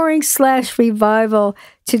outpouring/revival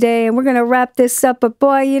today, and we're going to wrap this up. But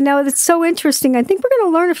boy, it's so interesting. I think we're going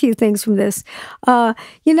to learn a few things from this.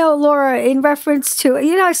 Laura, in reference to,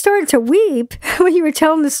 I started to weep when you were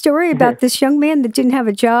telling the story about this young man that didn't have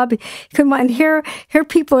a job. He couldn't, and here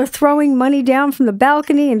people are throwing money down from the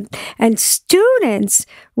balcony, and students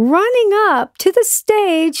running up to the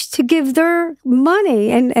stage to give their money.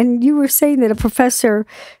 And you were saying that a professor,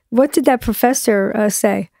 what did that professor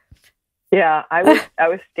say? Yeah, I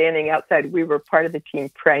was standing outside. We were part of the team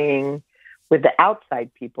praying with the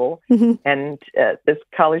outside people. And this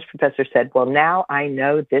college professor said, well, now I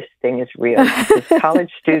know this thing is real, because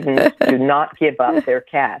college students do not give up their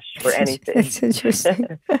cash for anything. That's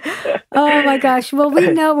interesting. Oh my gosh. Well,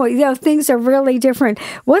 we know, things are really different.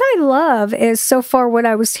 What I love is, so far what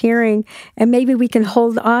I was hearing, and maybe we can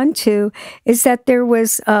hold on to, is that there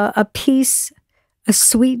was a peace, a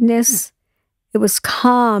sweetness. It was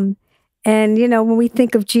calm. And, when we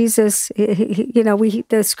think of Jesus,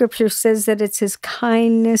 the scripture says that it's his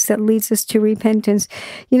kindness that leads us to repentance.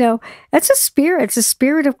 That's a spirit. It's a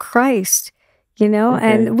spirit of Christ,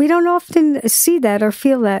 and we don't often see that or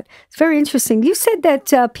feel that. It's very interesting. You said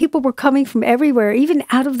that people were coming from everywhere, even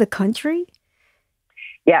out of the country?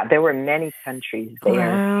 Yeah, there were many countries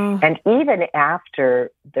there. Wow. And even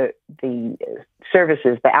after the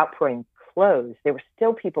services, the outpouring closed, there were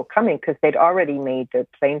still people coming because they'd already made their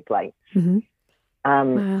plane flights. Wow.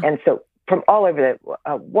 And so from all over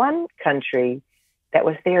one country that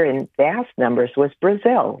was there in vast numbers was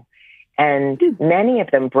Brazil. And many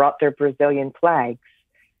of them brought their Brazilian flags.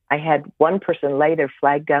 I had one person lay their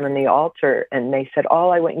flag down on the altar, and they said,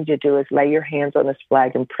 all I want you to do is lay your hands on this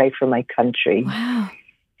flag and pray for my country. Wow.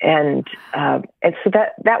 And so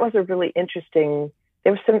that was a really interesting,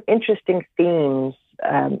 there were some interesting themes.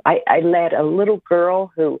 I led a little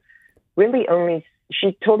girl who really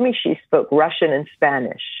she told me she spoke Russian and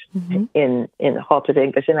Spanish in the halted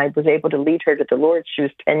English, and I was able to lead her to the Lord. She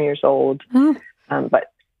was 10 years old.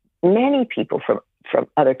 But many people from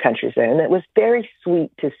other countries there, and it was very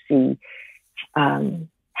sweet to see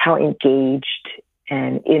how engaged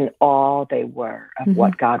and in awe they were of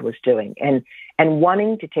what God was doing, and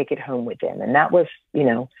wanting to take it home with them. And that was,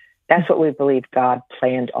 that's what we believe God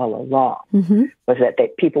planned all along, was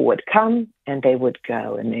that people would come and they would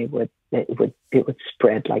go, and it would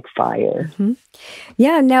spread like fire.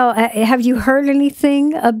 Yeah. Now, have you heard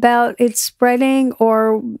anything about it spreading,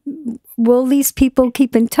 or will these people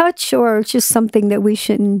keep in touch, or it's just something that we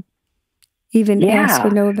shouldn't even ask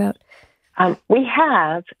or know about? We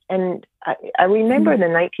have, and I remember in the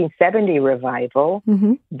 1970 revival,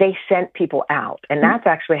 they sent people out, and that's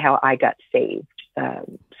actually how I got saved.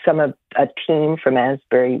 A team from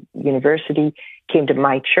Asbury University came to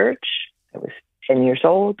my church. I was 10 years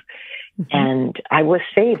old, and I was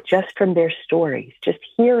saved just from their stories, just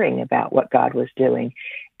hearing about what God was doing.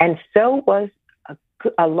 And so was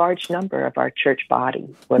a large number of our church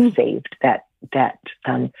body was saved that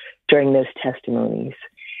during those testimonies.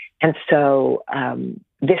 And so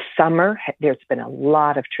this summer, there's been a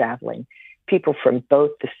lot of traveling. People from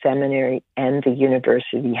both the seminary and the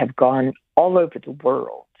university have gone all over the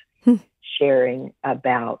world sharing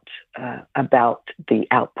about the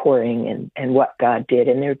outpouring and what God did.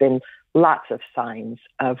 And there have been lots of signs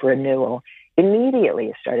of renewal. Immediately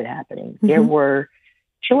it started happening. There were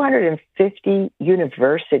 250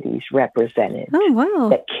 universities represented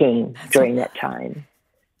that came during that time.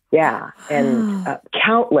 Yeah, and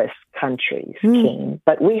countless countries came.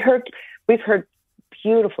 But we've heard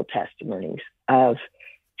beautiful testimonies of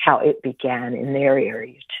how it began in their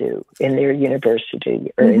area too, in their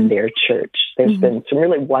university or in their church. There's been some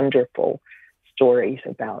really wonderful stories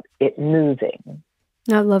about it moving.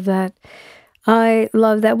 I love that. I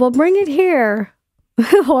love that. Well, bring it here,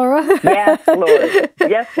 Laura. Yes, Lord.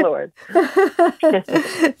 Yes, Lord.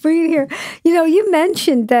 Bring it here. You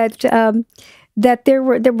mentioned that there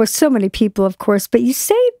were so many people, of course, but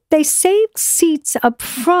they saved seats up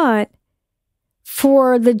front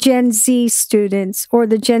for the Gen Z students, or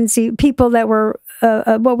the Gen Z people that were,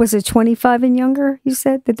 25 and younger, you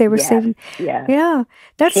said, that they were saving? Yeah.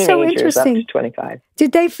 That's teenagers so interesting. Up to 25.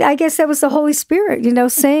 Did they, I guess that was the Holy Spirit,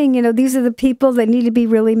 saying, these are the people that need to be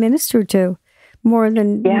really ministered to more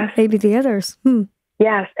than maybe the others.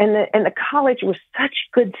 Yes, and the college was such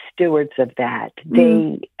good stewards of that.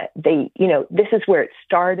 They this is where it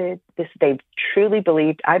started. They truly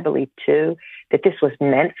believed, I believe too, that this was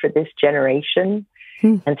meant for this generation.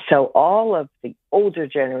 And so all of the older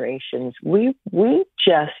generations, we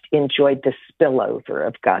just enjoyed the spillover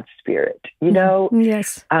of God's Spirit.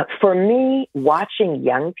 Yes. For me, watching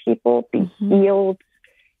young people be healed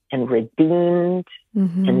and redeemed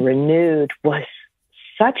and renewed was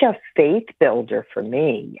such a faith builder for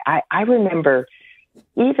me. I remember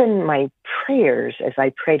even my prayers, as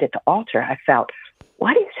I prayed at the altar, I felt,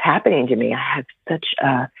 what is happening to me? I have such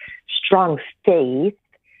a strong faith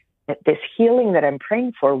that this healing that I'm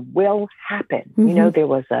praying for will happen. There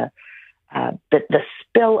was the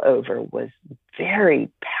spillover was very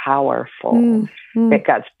powerful, that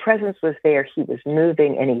God's presence was there. He was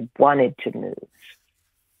moving and he wanted to move.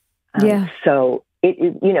 So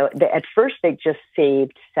at first they just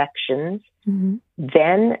saved sections.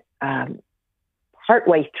 Then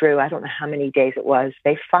partway through, I don't know how many days it was,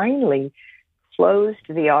 they finally closed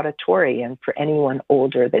the auditorium for anyone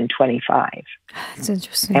older than 25. That's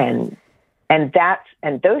interesting. And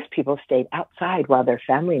those people stayed outside while their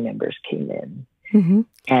family members came in. Mm-hmm.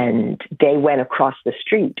 And they went across the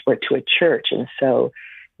street or to a church. And so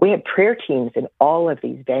we had prayer teams in all of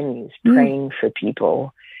these venues praying for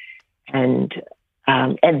people. And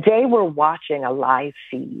they were watching a live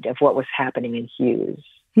feed of what was happening in Hughes.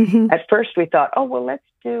 Mm-hmm. At first we thought, oh, well, let's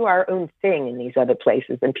do our own thing in these other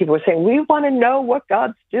places. And people were saying, we want to know what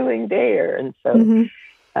God's doing there. And so,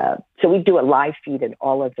 so we do a live feed in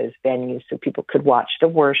all of those venues so people could watch the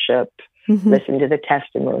worship, listen to the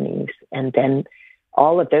testimonies, and then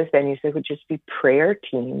all of those venues, there would just be prayer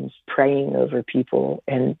teams praying over people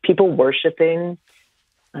and people worshiping.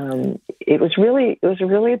 It was really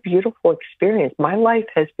a beautiful experience. My life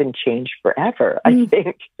has been changed forever, I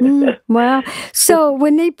think. Wow. So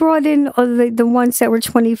when they brought in the ones that were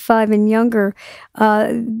 25 and younger,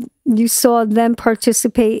 you saw them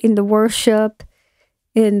participate in the worship,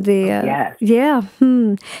 in the yes. Yeah.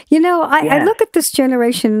 You know, I look at this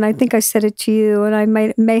generation, and I think I said it to you, and I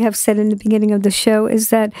may have said in the beginning of the show,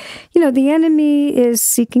 is that, you know, the enemy is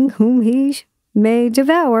seeking whom he may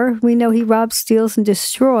devour. We know he robs, steals, and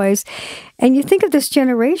destroys. And you think of this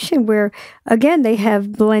generation where, again, they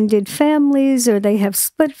have blended families or they have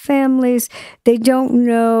split families. They don't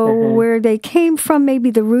know where they came from.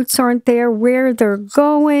 Maybe the roots aren't there, where they're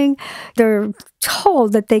going. They're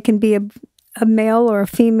told that they can be a male or a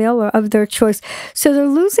female or of their choice. So they're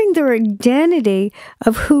losing their identity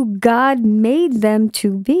of who God made them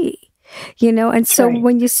to be. You know, and so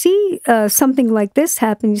when you see something like this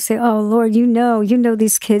happen, you say, oh, Lord, you know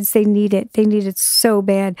these kids, they need it. They need it so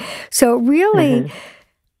bad. So it really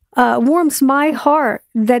warms my heart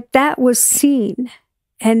that was seen,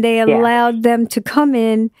 and they allowed them to come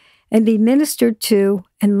in and be ministered to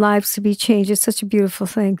and lives to be changed. It's such a beautiful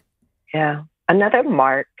thing. Yeah. Another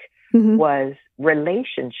mark was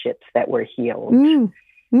relationships that were healed.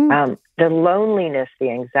 The loneliness,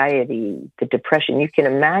 the anxiety, the depression, you can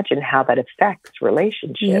imagine how that affects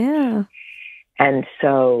relationships. Yeah. And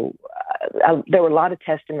so there were a lot of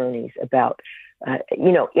testimonies about,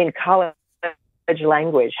 in college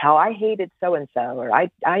language, how I hated so-and-so, or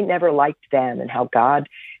I never liked them, and how God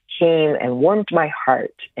came and warmed my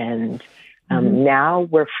heart. And now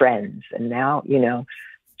we're friends. And now,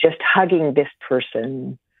 just hugging this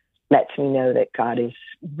person lets me know that God is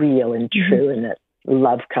real and true, and that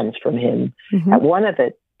love comes from him. At one of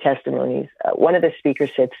the testimonies, one of the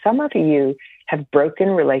speakers said, some of you have broken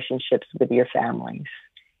relationships with your families.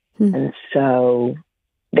 And so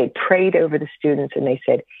they prayed over the students, and they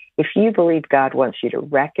said, if you believe God wants you to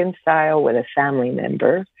reconcile with a family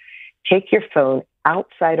member, take your phone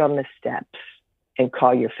outside on the steps and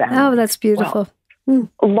call your family. Oh, that's beautiful. Well,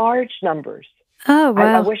 large numbers. Oh,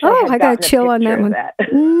 wow. I wish I got a chill on that one.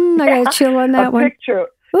 I got a chill on that one. Picture.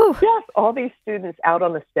 Yes, all these students out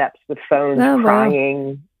on the steps with phones,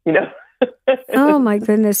 crying, Oh, my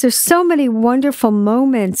goodness. There's so many wonderful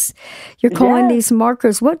moments. You're calling these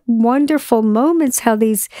markers. What wonderful moments, how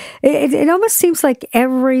these... It almost seems like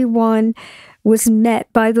everyone was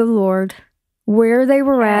met by the Lord, where they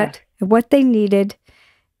were at, what they needed,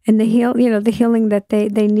 and the healing that they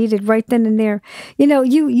needed right then and there.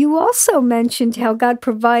 You also mentioned how God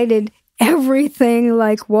provided everything,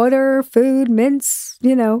 like water, food, mints,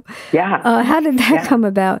 how did that come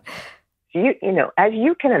about? As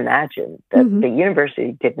you can imagine, the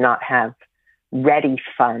university did not have ready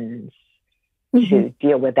funds to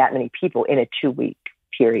deal with that many people in a 2-week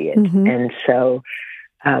period. And so,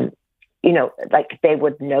 they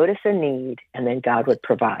would notice a need, and then God would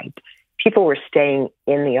provide. People were staying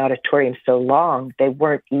in the auditorium so long, they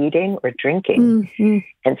weren't eating or drinking.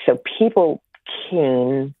 And so people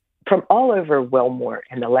came from all over Wilmore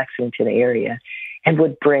and the Lexington area and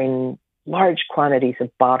would bring large quantities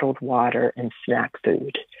of bottled water and snack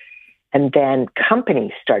food. And then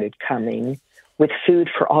companies started coming with food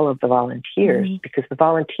for all of the volunteers, because the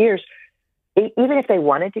volunteers, even if they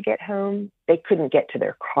wanted to get home, they couldn't get to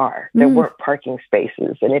their car. There weren't parking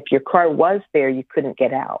spaces. And if your car was there, you couldn't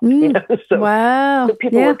get out. So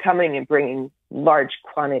people were coming and bringing large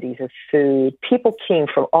quantities of food. People came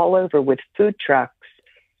from all over with food trucks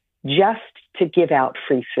just to give out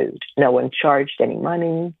free food. No one charged any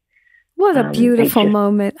money. What a beautiful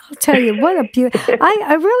moment. I'll tell you, what a beautiful...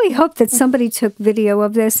 I really hope that somebody took video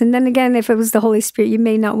of this. And then again, if it was the Holy Spirit, you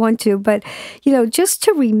may not want to. But, just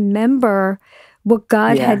to remember what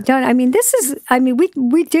God had done. I mean,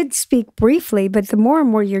 we did speak briefly, but the more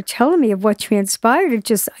and more you're telling me of what transpired,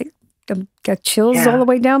 got chills all the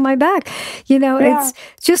way down my back. It's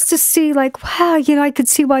just to see like, wow, I could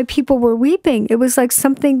see why people were weeping. It was like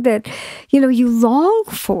something that, you long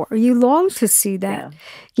for. You long to see that,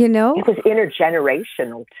 It was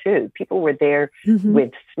intergenerational too. People were there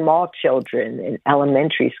with small children and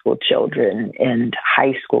elementary school children and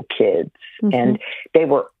high school kids, and they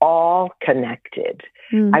were all connected.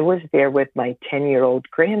 I was there with my 10-year-old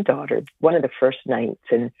granddaughter one of the first nights,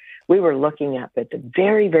 and we were looking up at the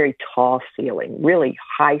very, very tall ceiling, really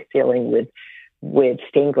high ceiling with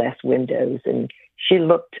stained glass windows. And she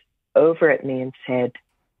looked over at me and said,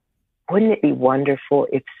 wouldn't it be wonderful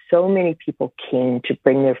if so many people came to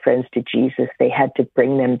bring their friends to Jesus, they had to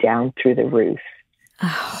bring them down through the roof?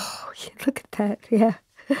 Oh, look at that. Yeah.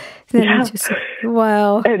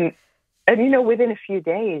 Wow. And, within a few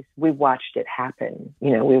days, we watched it happen.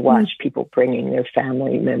 We watched people bringing their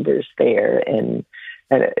family members there. And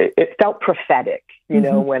it felt prophetic,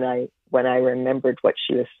 when I remembered what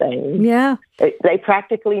she was saying. Yeah. They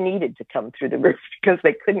practically needed to come through the roof because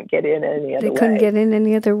they couldn't get in any other way. They couldn't get in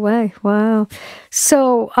any other way. Wow.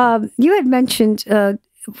 So you had mentioned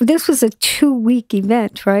this was a 2-week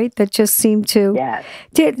event, right? That just seemed to... Yes.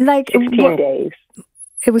 16 days.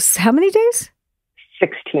 It was how many days?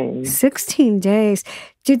 16. 16 days.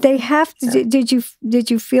 Did they have to, did you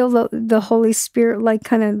feel the Holy Spirit like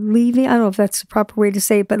kind of leaving? I don't know if that's the proper way to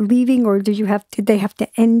say it, but leaving, or did they have to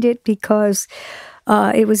end it because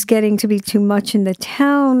it was getting to be too much in the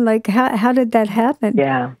town? Like how did that happen?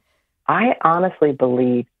 Yeah. I honestly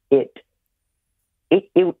believe it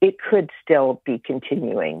could still be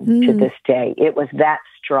continuing to this day. It was that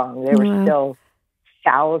strong. There were still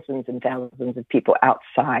thousands and thousands of people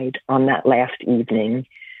outside on that last evening.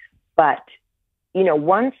 But,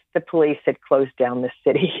 once the police had closed down the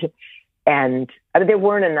city and there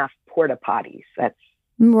weren't enough porta potties. That's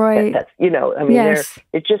right.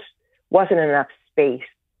 It just wasn't enough space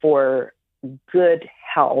for good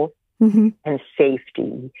health and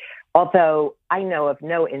safety. Although I know of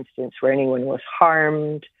no instance where anyone was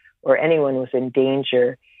harmed or anyone was in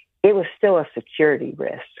danger, it was still a security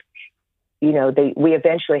risk. We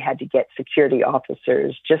eventually had to get security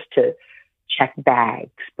officers just to check bags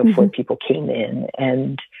before people came in.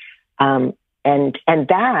 And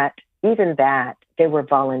that, they were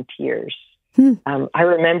volunteers. I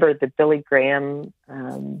remember the Billy Graham,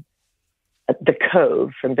 the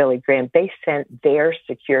Cove from Billy Graham, they sent their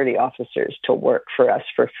security officers to work for us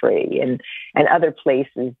for free. And other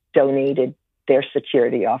places donated their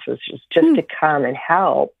security officers just to come and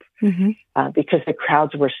help. Because the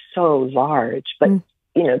crowds were so large. But,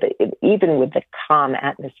 even with the calm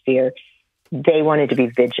atmosphere, they wanted to be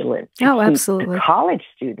vigilant. To keep absolutely. The college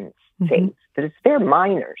students safe. But they're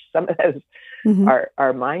minors. Some of those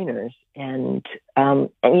are minors. And,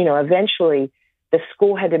 eventually the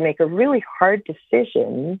school had to make a really hard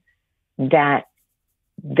decision that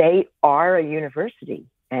they are a university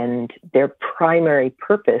and their primary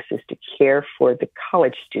purpose is to care for the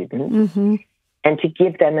college students. And to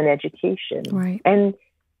give them an education. Right. And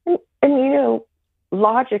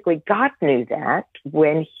logically, God knew that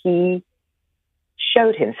when he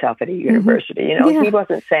showed himself at a university. He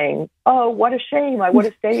wasn't saying, oh, what a shame, I would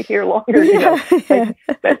have stayed here longer.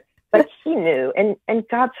 But he knew. And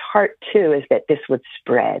God's heart, too, is that this would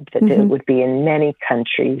spread, that it would be in many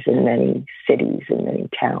countries, in many cities, in many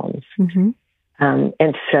towns.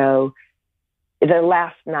 And so the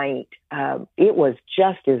last night, it was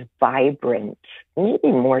just as vibrant,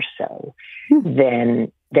 maybe more so,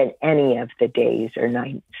 than any of the days or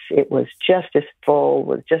nights. It was just as full,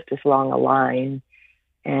 with just as long a line.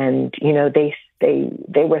 And,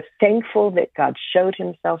 they were thankful that God showed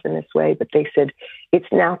himself in this way, but they said,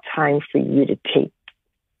 it's now time for you to take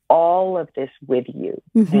all of this with you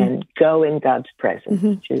and go in God's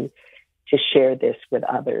presence to share this with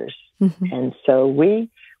others. And so we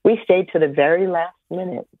stayed to the very last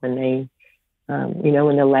minute when they,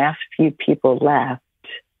 when the last few people left,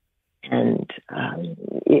 and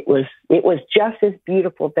it was just as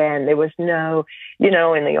beautiful then. There was no, in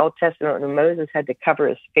the Old Testament, when Moses had to cover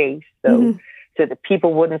his face so the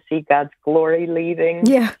people wouldn't see God's glory leaving.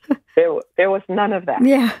 Yeah, there was none of that.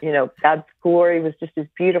 Yeah, God's glory was just as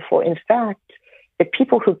beautiful. In fact, the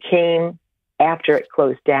people who came after it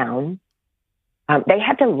closed down, they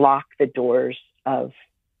had to lock the doors of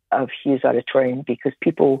Hughes Auditorium because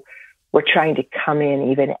people were trying to come in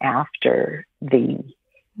even after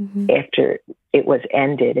after it was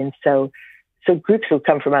ended. And so groups would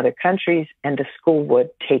come from other countries and the school would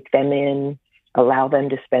take them in, allow them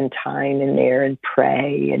to spend time in there and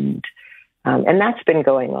pray. And that's been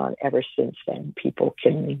going on ever since then. People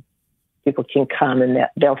can come and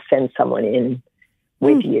they'll send someone in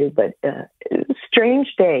with you. But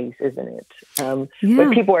strange days, isn't it?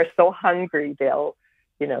 When people are so hungry, they'll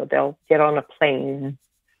get on a plane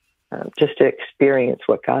just to experience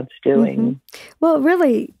what God's doing. Mm-hmm. Well, it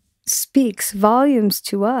really speaks volumes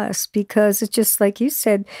to us, because it's just like you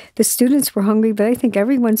said, the students were hungry, but I think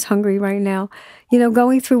everyone's hungry right now.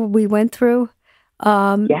 Going through what we went through,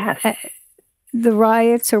 the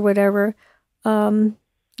riots or whatever,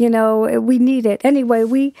 we need it. Anyway,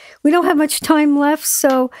 we don't have much time left,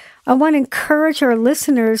 so I want to encourage our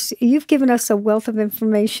listeners. You've given us a wealth of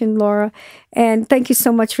information, Laura, and thank you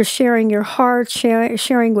so much for sharing your heart,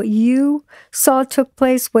 sharing what you saw took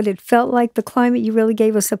place, what it felt like, the climate. You really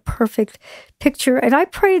gave us a perfect picture, and I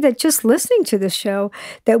pray that just listening to the show,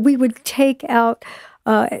 that we would take out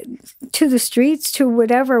to the streets, to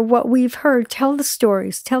whatever, what we've heard, tell the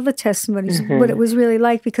stories, tell the testimonies, what it was really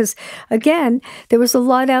like. Because again, there was a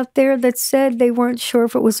lot out there that said they weren't sure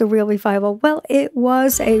if it was a real revival. Well, it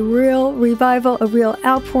was a real revival, a real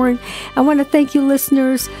outpouring. I want to thank you,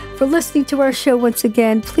 listeners, for listening to our show once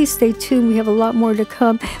again. Please stay tuned. We have a lot more to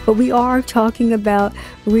come, but we are talking about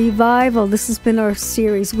revival. This has been our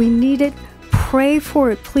series. We need it. Pray for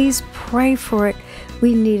it. Please pray for it.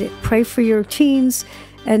 We need it. Pray for your teens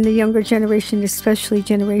and the younger generation, especially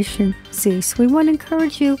Generation Z. So we want to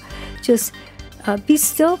encourage you, just be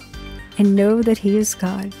still and know that He is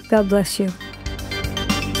God. God bless you.